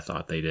failure that I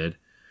thought they did.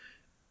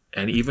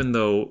 And even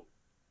though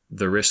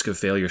the risk of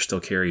failure still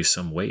carries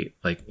some weight,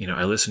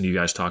 I listen to you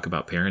guys talk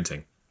about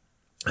parenting.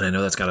 And I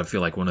know that's got to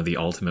feel like one of the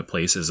ultimate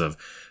places of,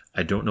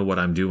 I don't know what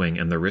I'm doing,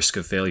 and the risk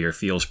of failure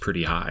feels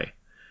pretty high.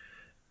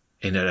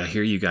 And I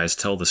hear you guys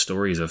tell the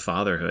stories of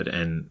fatherhood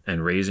and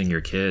raising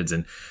your kids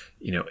and,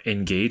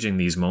 engaging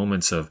these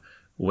moments of,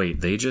 wait,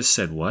 they just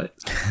said what?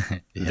 Yeah.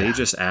 They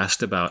just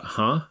asked about,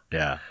 huh?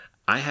 Yeah.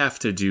 I have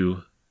to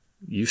do,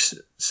 you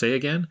say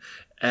again?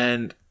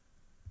 And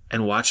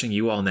watching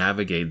you all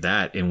navigate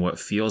that in what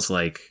feels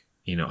like,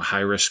 high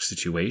risk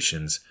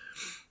situations,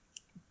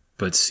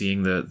 but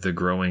seeing the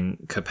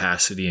growing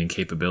capacity and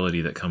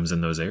capability that comes in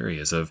those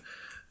areas of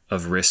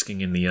risking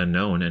in the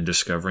unknown and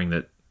discovering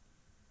that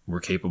we're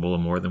capable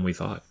of more than we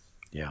thought.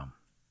 Yeah.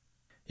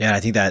 Yeah. And I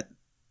think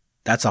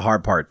that's the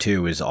hard part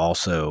too, is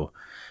also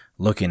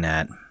looking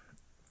at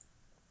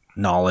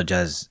knowledge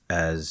as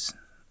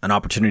an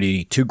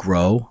opportunity to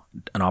grow,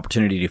 an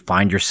opportunity to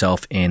find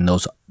yourself in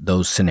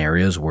those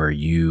scenarios where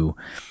you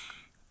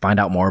find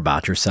out more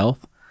about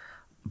yourself.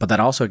 But that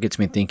also gets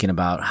me thinking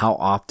about how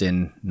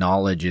often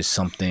knowledge is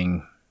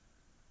something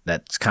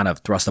that's kind of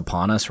thrust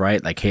upon us,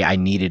 right? Like, hey, I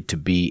needed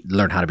to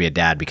learn how to be a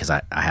dad because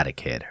I had a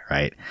kid,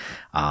 right?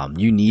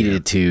 You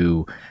needed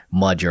to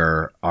mud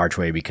your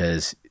archway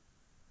because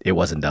it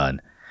wasn't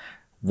done.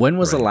 When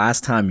was the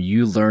last time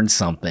you learned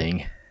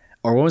something,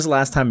 or when was the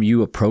last time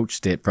you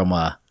approached it from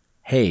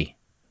hey,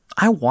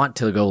 I want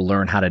to go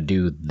learn how to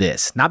do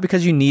this, not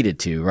because you needed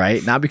to,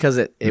 right? Not because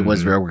it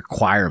was a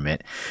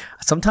requirement.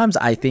 Sometimes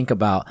I think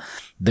about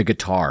the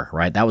guitar,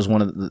 right? That was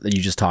one of the,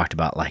 you just talked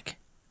about. Like,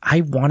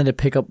 I wanted to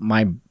pick up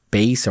my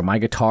bass or my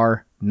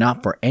guitar,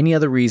 not for any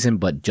other reason,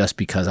 but just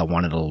because I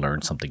wanted to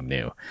learn something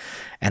new.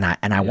 And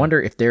I wonder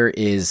if there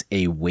is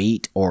a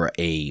weight or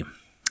a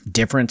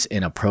difference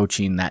in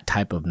approaching that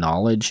type of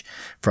knowledge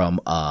from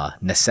a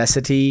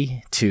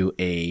necessity to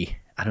a,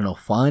 I don't know,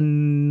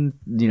 fun,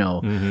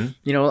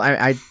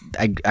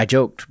 I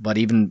joked, but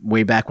even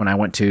way back when I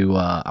went to,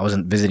 I was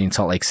visiting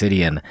Salt Lake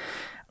City and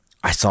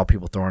I saw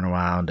people throwing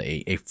around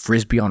a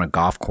Frisbee on a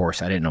golf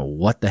course. I didn't know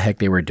what the heck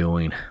they were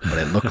doing, but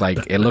it looked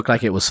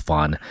like it was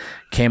fun.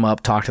 Came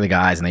up, talked to the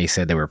guys, and they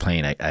said they were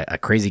playing a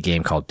crazy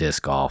game called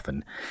disc golf.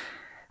 And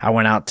I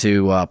went out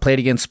to play it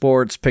against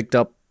sports, picked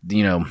up,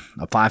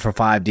 a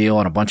 5-for-5 deal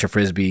on a bunch of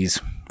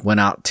Frisbees, went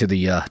out to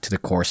the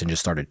course and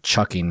just started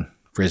chucking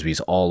Frisbees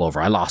all over.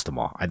 I lost them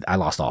all. I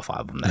lost all 5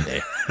 of them that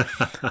day.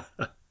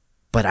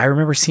 But I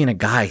remember seeing a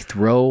guy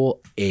throw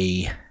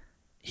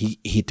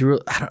he threw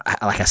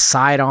like a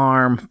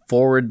sidearm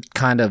forward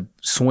kind of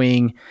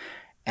swing.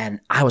 And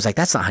I was like,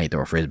 that's not how you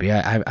throw a Frisbee.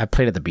 I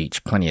played at the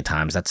beach plenty of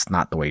times. That's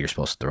not the way you're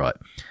supposed to throw it.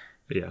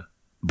 Yeah.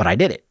 But I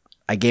did it.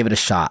 I gave it a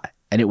shot.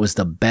 And it was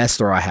the best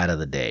throw I had of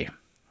the day,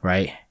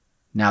 right?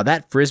 Now,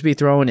 that Frisbee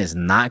throwing is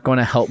not going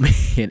to help me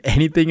in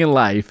anything in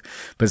life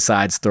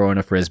besides throwing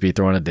a Frisbee,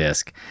 throwing a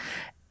disc.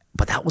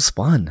 but that was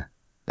fun.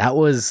 That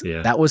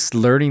was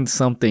learning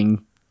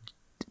something.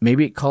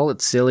 Maybe call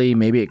it silly,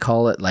 maybe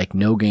call it like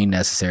no gain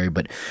necessary,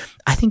 but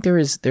I think there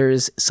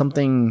is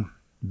something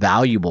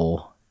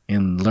valuable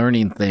in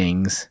learning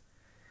things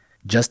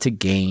just to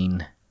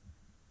gain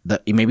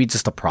maybe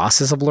just the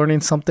process of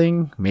learning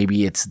something.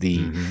 Maybe it's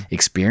the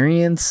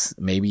experience,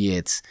 maybe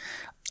it's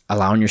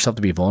allowing yourself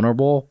to be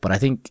vulnerable. But I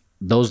think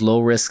those low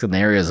risk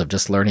scenarios of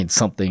just learning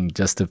something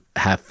just to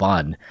have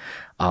fun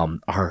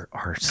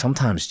are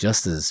sometimes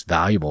just as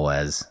valuable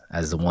as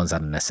the ones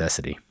out of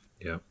necessity.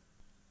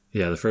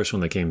 Yeah, the first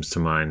one that came to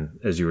mind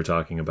as you were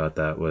talking about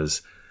that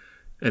was,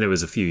 and it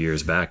was a few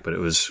years back, but it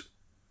was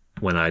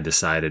when I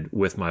decided,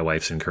 with my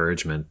wife's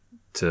encouragement,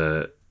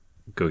 to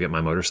go get my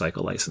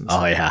motorcycle license.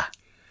 Oh, yeah.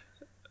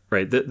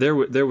 Right.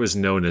 There was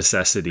no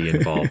necessity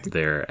involved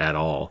there at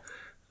all.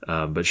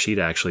 But she'd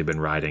actually been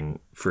riding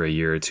for a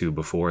year or two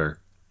before,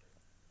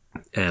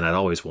 and I'd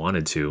always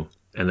wanted to.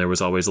 And there was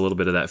always a little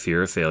bit of that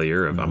fear of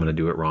failure of I'm going to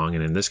do it wrong.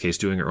 And in this case,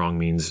 doing it wrong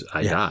means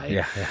I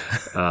die.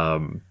 Yeah.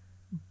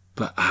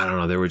 But I don't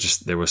know.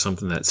 There was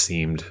something that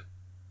seemed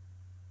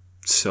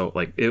so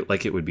like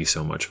it would be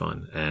so much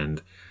fun.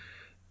 And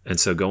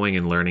so going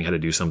and learning how to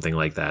do something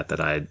like that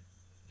I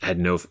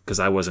had because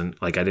I wasn't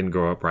like, I didn't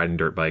grow up riding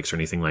dirt bikes or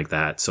anything like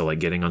that. So like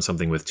getting on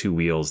something with two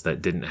wheels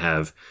that didn't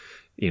have,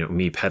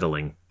 me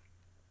pedaling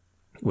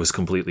was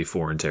completely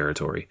foreign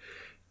territory.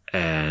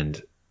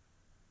 And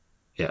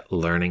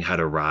learning how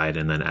to ride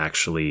and then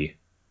actually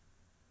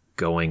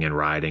going and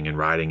riding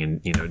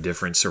in,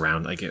 different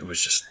surround, like it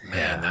was just,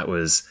 man, that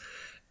was,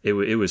 it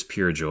was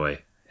pure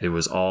joy. It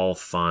was all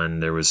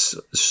fun. There was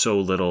so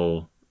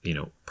little,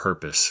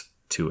 purpose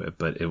to it,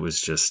 but it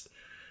was just,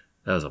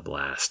 that was a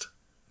blast.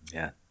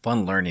 Yeah.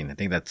 Fun learning.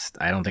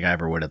 I don't think I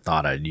ever would have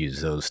thought I'd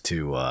use those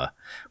two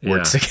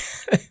words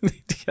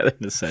together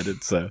in a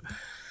sentence. So,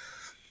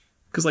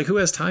 because like, who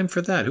has time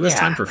for that? Who has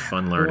time for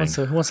fun learning?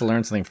 Who wants to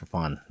learn something for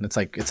fun? It's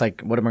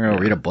like, what am I going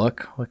to read a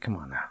book? Well, come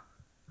on now.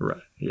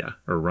 Right. Yeah.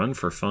 Or run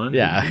for fun.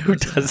 Yeah. Who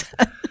does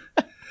that?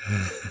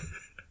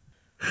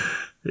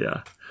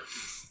 Yeah.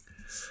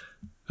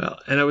 Well,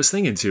 and I was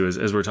thinking too,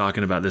 as we're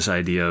talking about this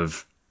idea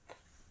of,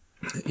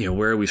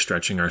 where are we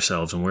stretching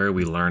ourselves and where are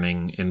we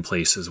learning in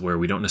places where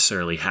we don't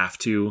necessarily have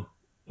to,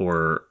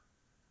 or,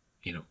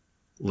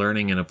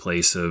 learning in a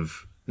place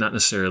of not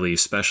necessarily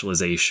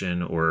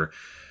specialization or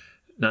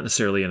not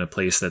necessarily in a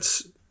place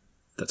that's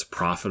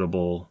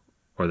profitable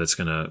or that's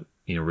going to,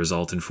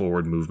 result in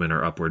forward movement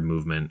or upward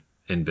movement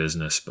in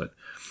business. But,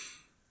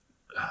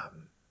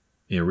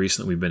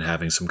 recently we've been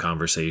having some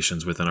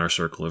conversations within our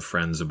circle of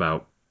friends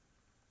about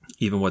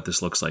even what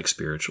this looks like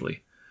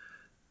spiritually.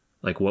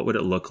 Like, what would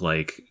it look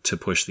like to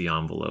push the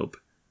envelope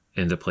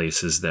into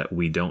places that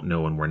we don't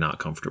know and we're not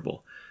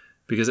comfortable?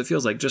 Because it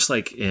feels like, just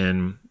like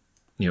in,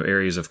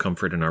 areas of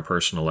comfort in our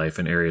personal life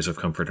and areas of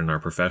comfort in our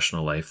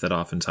professional life, that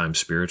oftentimes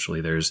spiritually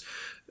there's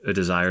a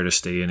desire to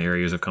stay in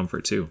areas of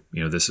comfort too.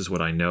 This is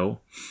what I know.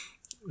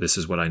 This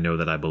is what I know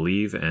that I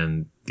believe.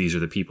 And these are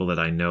the people that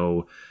I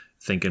know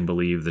think and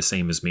believe the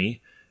same as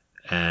me.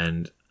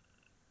 And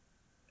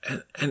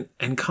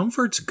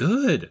comfort's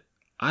good.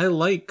 I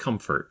like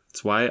comfort.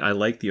 It's why I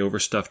like the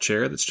overstuffed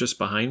chair that's just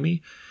behind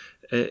me.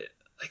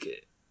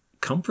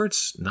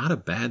 Comfort's not a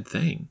bad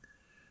thing.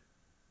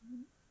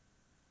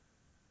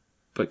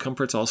 But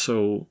comfort's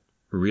also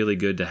really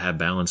good to have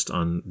balanced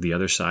on the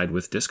other side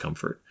with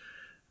discomfort.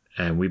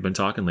 And we've been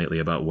talking lately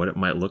about what it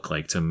might look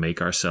like to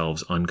make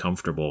ourselves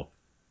uncomfortable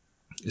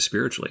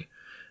spiritually.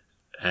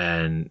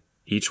 And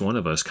each one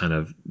of us kind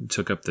of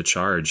took up the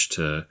charge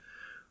to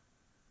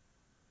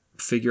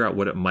figure out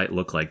what it might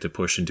look like to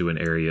push into an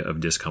area of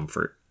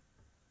discomfort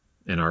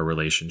in our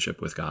relationship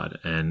with God.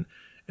 And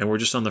we're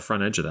just on the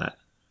front edge of that.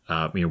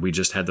 We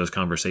just had those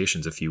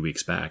conversations a few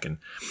weeks back. And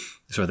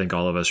so I think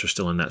all of us are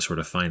still in that sort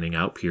of finding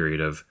out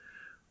period of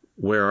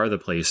where are the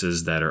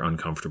places that are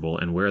uncomfortable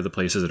and where are the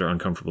places that are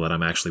uncomfortable that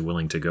I'm actually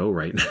willing to go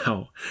right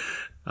now.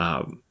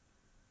 And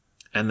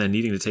then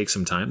needing to take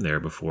some time there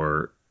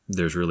before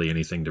there's really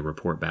anything to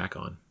report back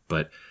on.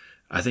 But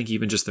I think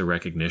even just the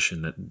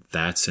recognition that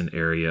that's an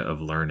area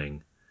of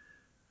learning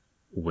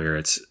where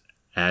it's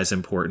as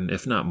important,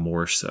 if not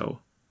more so,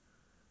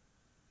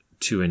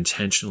 to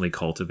intentionally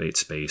cultivate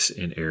space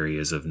in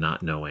areas of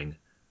not knowing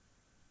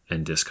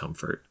and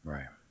discomfort.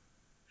 Right.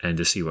 And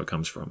to see what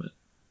comes from it.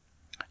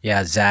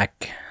 Yeah,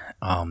 Zach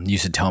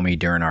used to tell me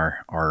during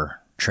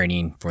our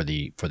training for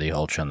the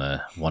Ultra and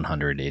the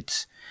 100,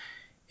 it's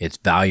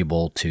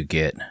valuable to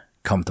get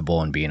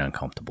comfortable in being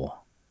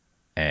uncomfortable.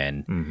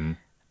 And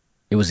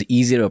it was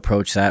easy to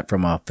approach that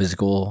from a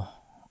physical,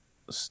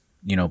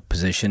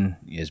 position,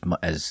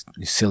 as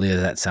silly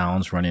as that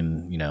sounds,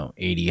 running,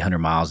 80, 100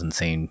 miles and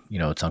saying,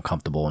 it's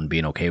uncomfortable and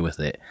being okay with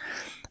it.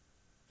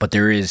 But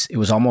it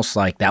was almost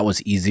like that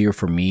was easier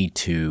for me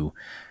to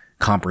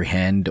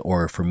comprehend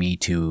or for me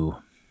to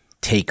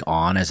take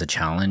on as a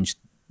challenge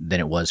than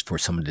it was for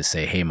someone to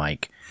say, hey,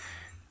 Mike,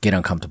 get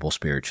uncomfortable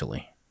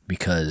spiritually.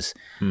 Because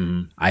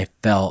I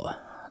felt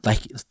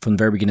like from the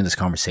very beginning of this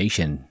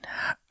conversation,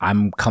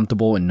 I'm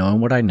comfortable in knowing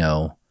what I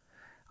know.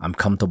 I'm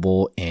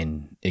comfortable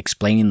in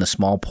explaining the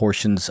small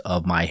portions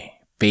of my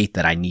faith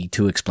that I need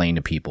to explain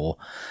to people.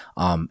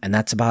 And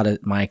that's about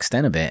it, my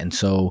extent of it. And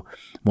so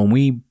when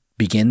we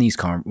began this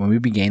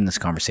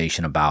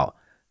conversation about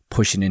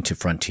pushing into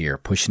frontier,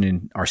 pushing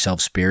in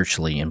ourselves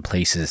spiritually in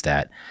places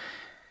that,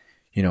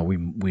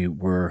 we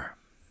were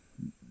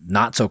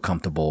not so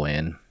comfortable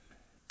in,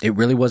 it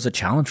really was a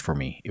challenge for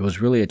me. It was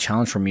really a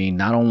challenge for me,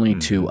 not only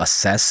to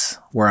assess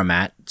where I'm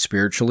at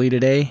spiritually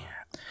today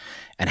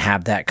and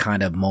have that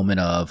kind of moment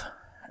of,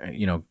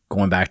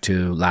 going back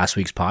to last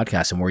week's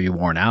podcast and where you're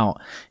worn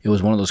out. It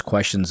was one of those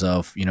questions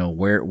of,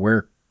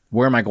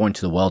 where am I going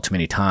to the well too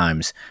many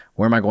times?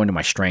 Where am I going to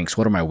my strengths?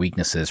 What are my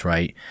weaknesses,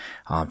 right?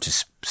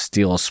 To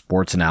steal a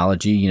sports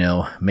analogy,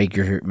 make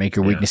your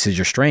weaknesses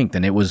your strength.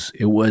 And it was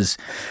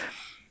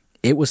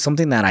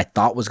something that I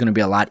thought was going to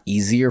be a lot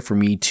easier for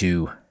me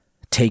to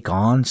take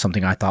on,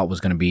 something I thought was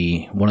going to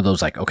be one of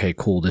those like, okay,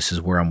 cool, this is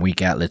where I'm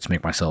weak at. Let's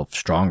make myself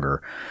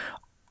stronger.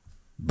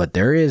 But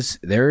there is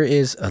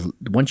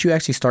once you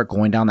actually start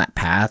going down that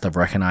path of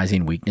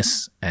recognizing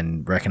weakness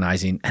and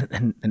recognizing,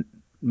 and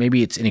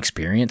maybe it's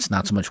inexperience,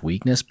 not so much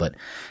weakness, but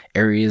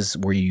areas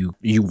where you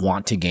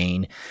want to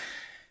gain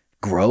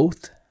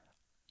growth,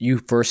 you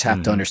first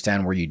have to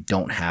understand where you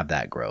don't have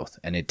that growth.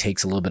 And it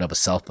takes a little bit of a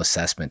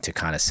self-assessment to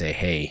kind of say,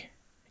 hey,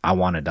 I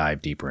want to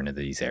dive deeper into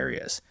these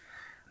areas.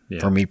 Yeah.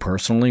 For me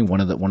personally,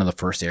 one of the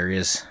first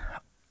areas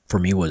for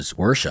me was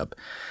worship.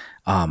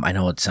 I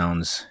know it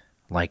sounds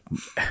like,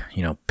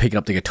 picking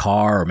up the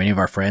guitar, or many of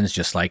our friends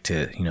just like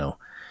to,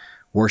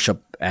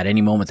 worship at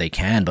any moment they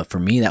can. But for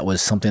me, that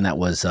was something that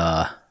was,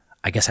 I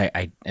guess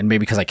and maybe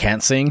because I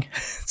can't sing,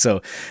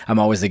 so I'm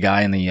always the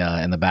guy in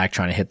the back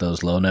trying to hit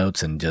those low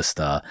notes and just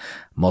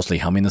mostly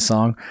humming the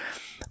song.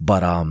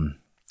 But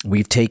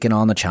we've taken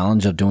on the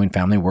challenge of doing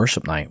family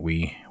worship night.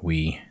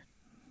 We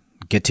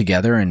get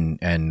together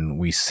and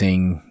we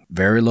sing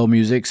very low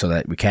music so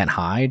that we can't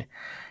hide.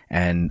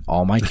 And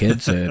all my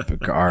kids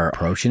are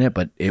approaching it,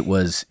 but it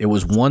was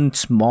one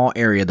small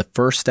area. The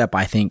first step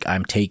I think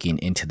I'm taking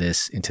into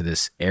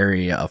this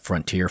area of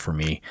frontier for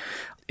me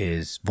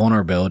is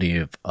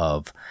vulnerability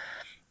of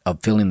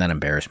feeling that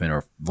embarrassment,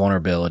 or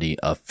vulnerability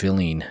of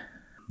feeling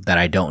that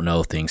I don't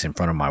know things in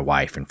front of my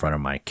wife, in front of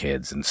my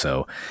kids. And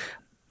so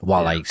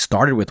while I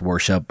started with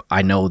worship,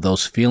 I know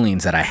those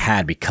feelings that I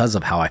had because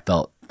of how I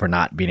felt for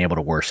not being able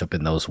to worship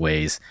in those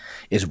ways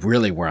is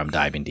really where I'm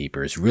diving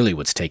deeper, is really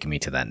what's taking me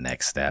to that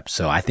next step.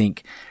 So I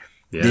think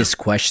this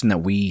question that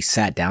we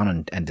sat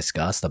down and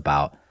discussed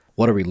about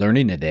what are we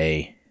learning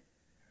today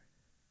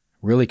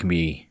really can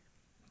be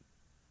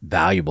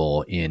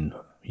valuable in,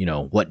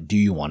 what do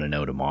you want to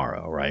know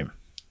tomorrow, right?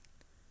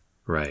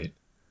 Right.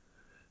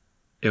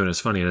 And it's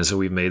funny, as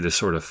we've made this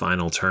sort of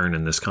final turn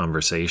in this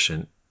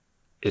conversation,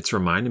 it's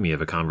reminded me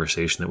of a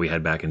conversation that we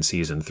had back in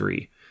season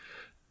 3.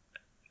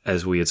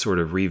 As we had sort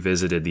of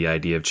revisited the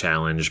idea of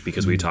challenge,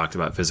 because we talked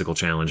about physical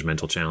challenge,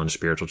 mental challenge,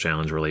 spiritual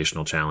challenge,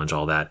 relational challenge,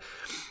 all that.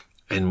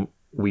 And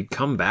we'd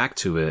come back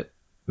to it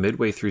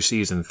midway through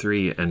season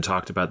 3 and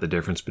talked about the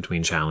difference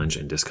between challenge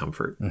and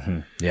discomfort. Mm-hmm.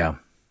 Yeah.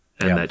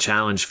 And that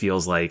challenge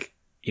feels like,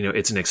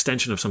 it's an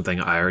extension of something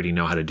I already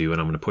know how to do,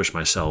 and I'm going to push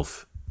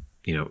myself,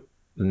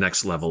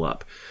 next level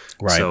up.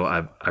 Right. So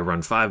I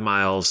run 5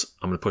 miles.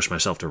 I'm going to push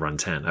myself to run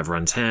 10. I've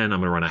run 10. I'm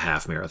going to run a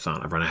half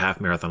marathon. I've run a half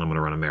marathon. I'm going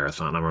to run a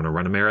marathon. I'm going to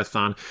run a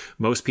marathon.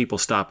 Most people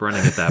stop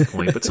running at that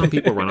point, but some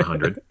people run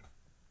 100.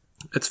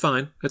 It's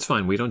fine. It's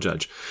fine. We don't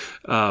judge.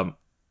 But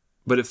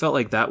it felt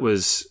like that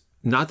was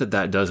not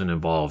that doesn't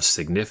involve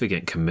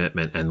significant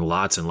commitment and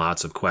lots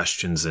of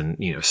questions and,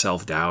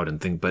 self-doubt and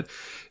things, but,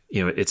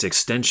 it's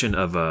extension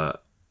of a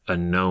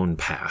known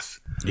path.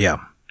 Yeah.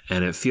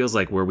 And it feels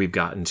like where we've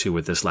gotten to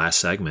with this last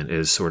segment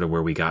is sort of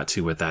where we got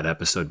to with that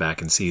episode back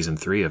in season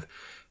 3 of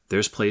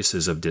there's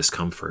places of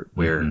discomfort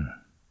where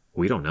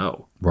we don't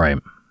know. Right.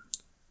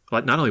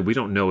 But not only we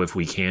don't know if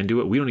we can do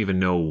it, we don't even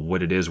know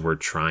what it is we're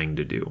trying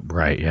to do.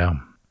 Right. Yeah.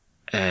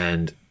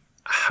 And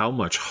how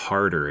much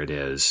harder it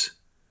is,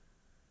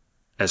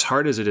 as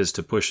hard as it is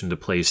to push into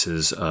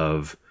places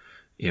of,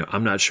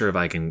 I'm not sure if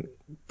I can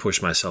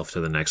push myself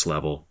to the next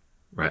level.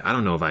 Right. I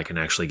don't know if I can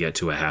actually get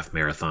to a half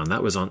marathon.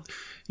 That was on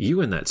you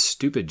and that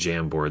stupid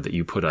Jamboard that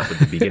you put up at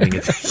the beginning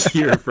of the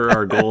year for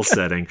our goal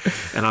setting.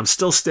 And I'm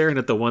still staring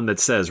at the one that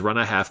says run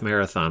a half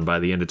marathon by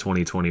the end of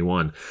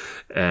 2021.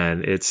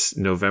 And it's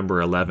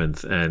November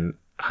 11th. And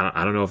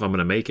I don't know if I'm going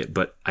to make it,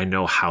 but I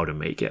know how to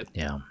make it.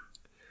 Yeah.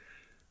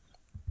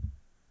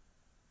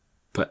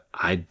 But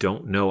I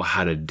don't know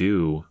how to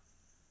do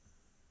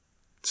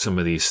some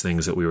of these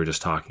things that we were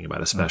just talking about,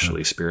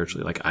 especially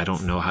spiritually. Like, I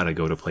don't know how to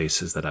go to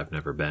places that I've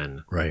never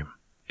been right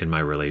in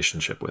my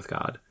relationship with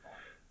God.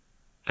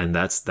 And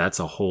that's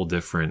a whole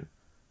different,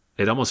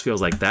 it almost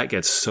feels like that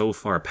gets so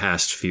far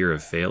past fear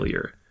of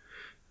failure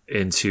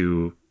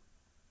into,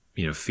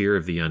 fear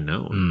of the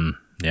unknown.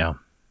 Yeah.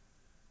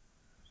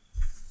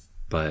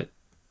 But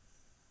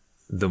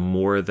the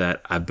more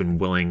that I've been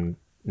willing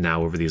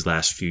now over these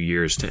last few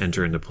years to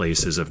enter into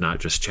places of not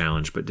just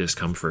challenge, but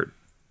discomfort,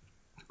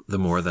 the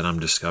more that I'm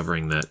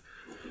discovering that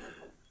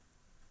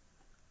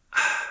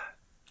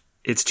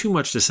it's too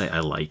much to say I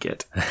like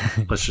it.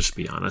 Let's just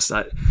be honest.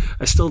 I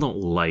still don't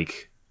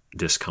like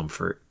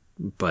discomfort,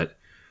 but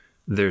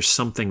there's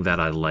something that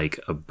I like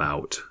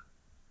about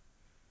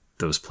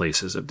those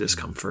places of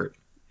discomfort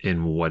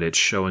in what it's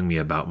showing me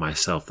about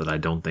myself that I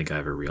don't think I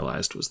ever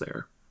realized was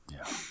there.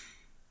 Yeah.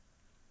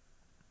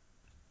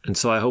 And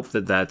so I hope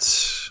that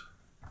that's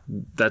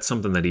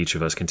something that each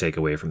of us can take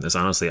away from this.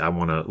 Honestly, I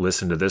want to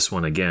listen to this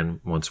one again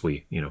once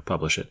we,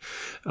 publish it.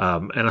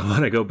 And I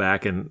want to go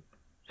back and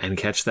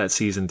catch that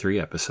season 3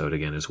 episode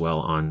again as well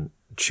on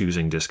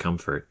choosing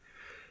discomfort,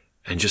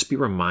 and just be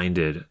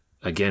reminded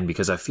again,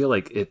 because I feel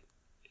like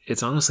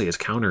it's honestly, it's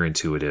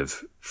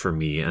counterintuitive for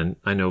me. And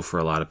I know for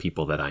a lot of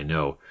people that I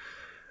know,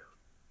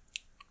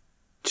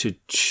 to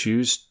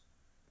choose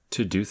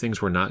to do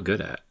things we're not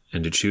good at,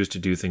 and to choose to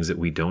do things that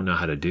we don't know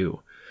how to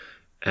do.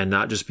 And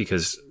not just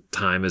because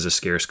time is a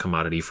scarce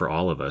commodity for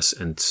all of us.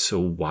 And so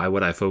why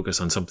would I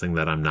focus on something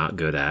that I'm not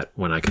good at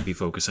when I could be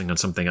focusing on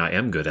something I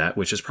am good at,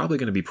 which is probably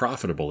going to be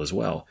profitable as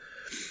well.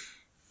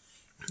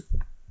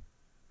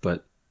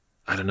 But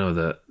I don't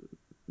know,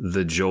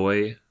 the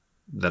joy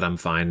that I'm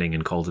finding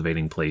in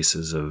cultivating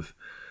places of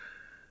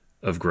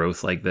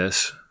growth like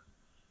this,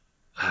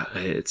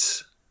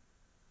 it's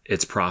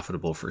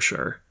profitable for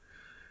sure.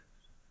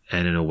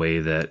 And in a way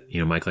that,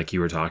 Mike, like you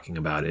were talking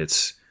about,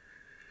 it's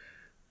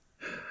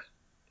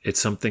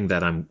something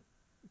that I'm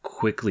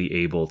quickly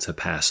able to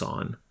pass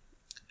on,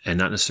 and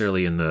not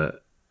necessarily in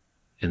the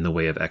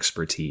way of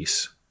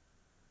expertise,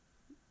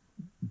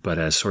 but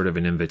as sort of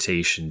an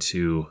invitation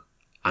to,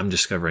 I'm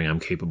discovering I'm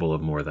capable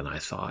of more than I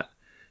thought.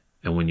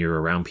 And when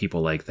you're around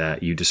people like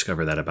that, you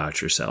discover that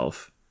about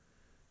yourself.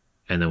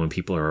 And then when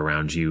people are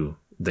around you,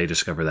 they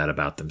discover that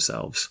about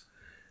themselves.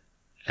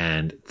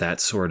 And that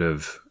sort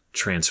of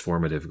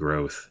transformative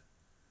growth,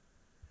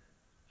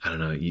 I don't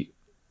know,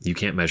 you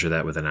can't measure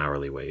that with an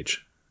hourly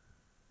wage.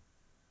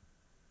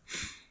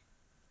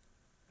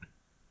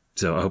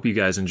 So I hope you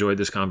guys enjoyed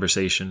this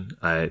conversation.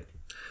 I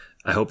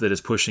hope that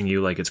it's pushing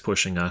you like it's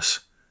pushing us.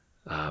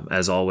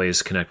 As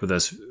always, connect with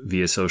us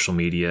via social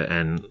media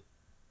and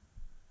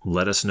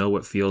let us know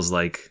what feels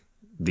like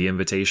the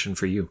invitation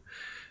for you,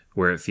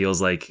 where it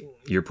feels like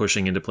you're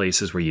pushing into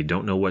places where you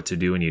don't know what to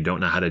do and you don't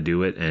know how to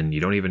do it and you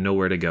don't even know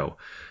where to go.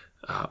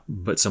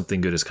 But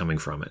something good is coming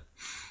from it.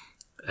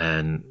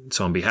 And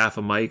so on behalf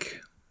of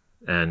Mike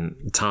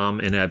and Tom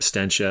in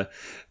absentia,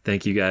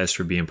 thank you guys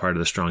for being part of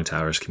the Strong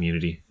Towers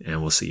community, and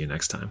we'll see you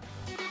next time.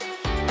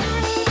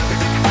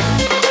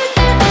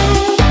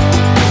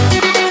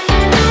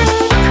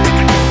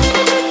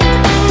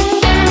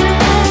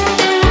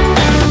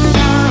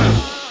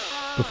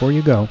 Before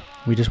you go,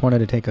 we just wanted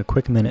to take a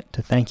quick minute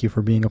to thank you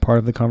for being a part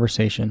of the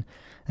conversation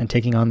and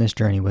taking on this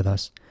journey with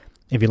us.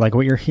 If you like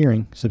what you're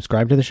hearing,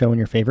 subscribe to the show in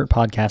your favorite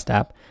podcast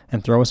app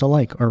and throw us a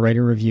like or write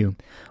a review.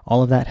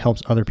 All of that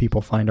helps other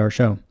people find our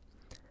show.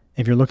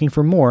 If you're looking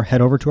for more,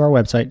 head over to our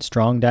website,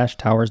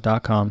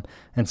 strong-towers.com,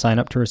 and sign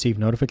up to receive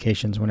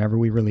notifications whenever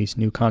we release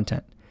new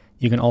content.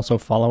 You can also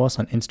follow us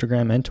on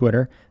Instagram and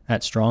Twitter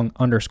at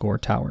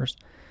strong_towers.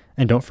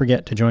 And don't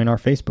forget to join our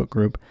Facebook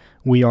group,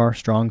 We Are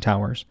Strong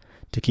Towers,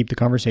 to keep the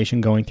conversation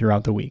going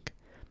throughout the week.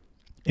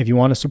 If you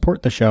want to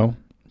support the show,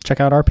 check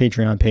out our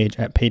Patreon page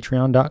at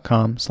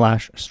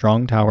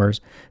patreon.com/strongtowers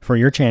for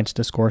your chance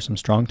to score some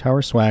Strong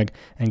Tower swag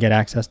and get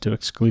access to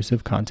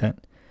exclusive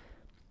content.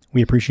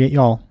 We appreciate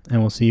y'all,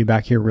 and we'll see you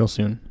back here real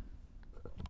soon.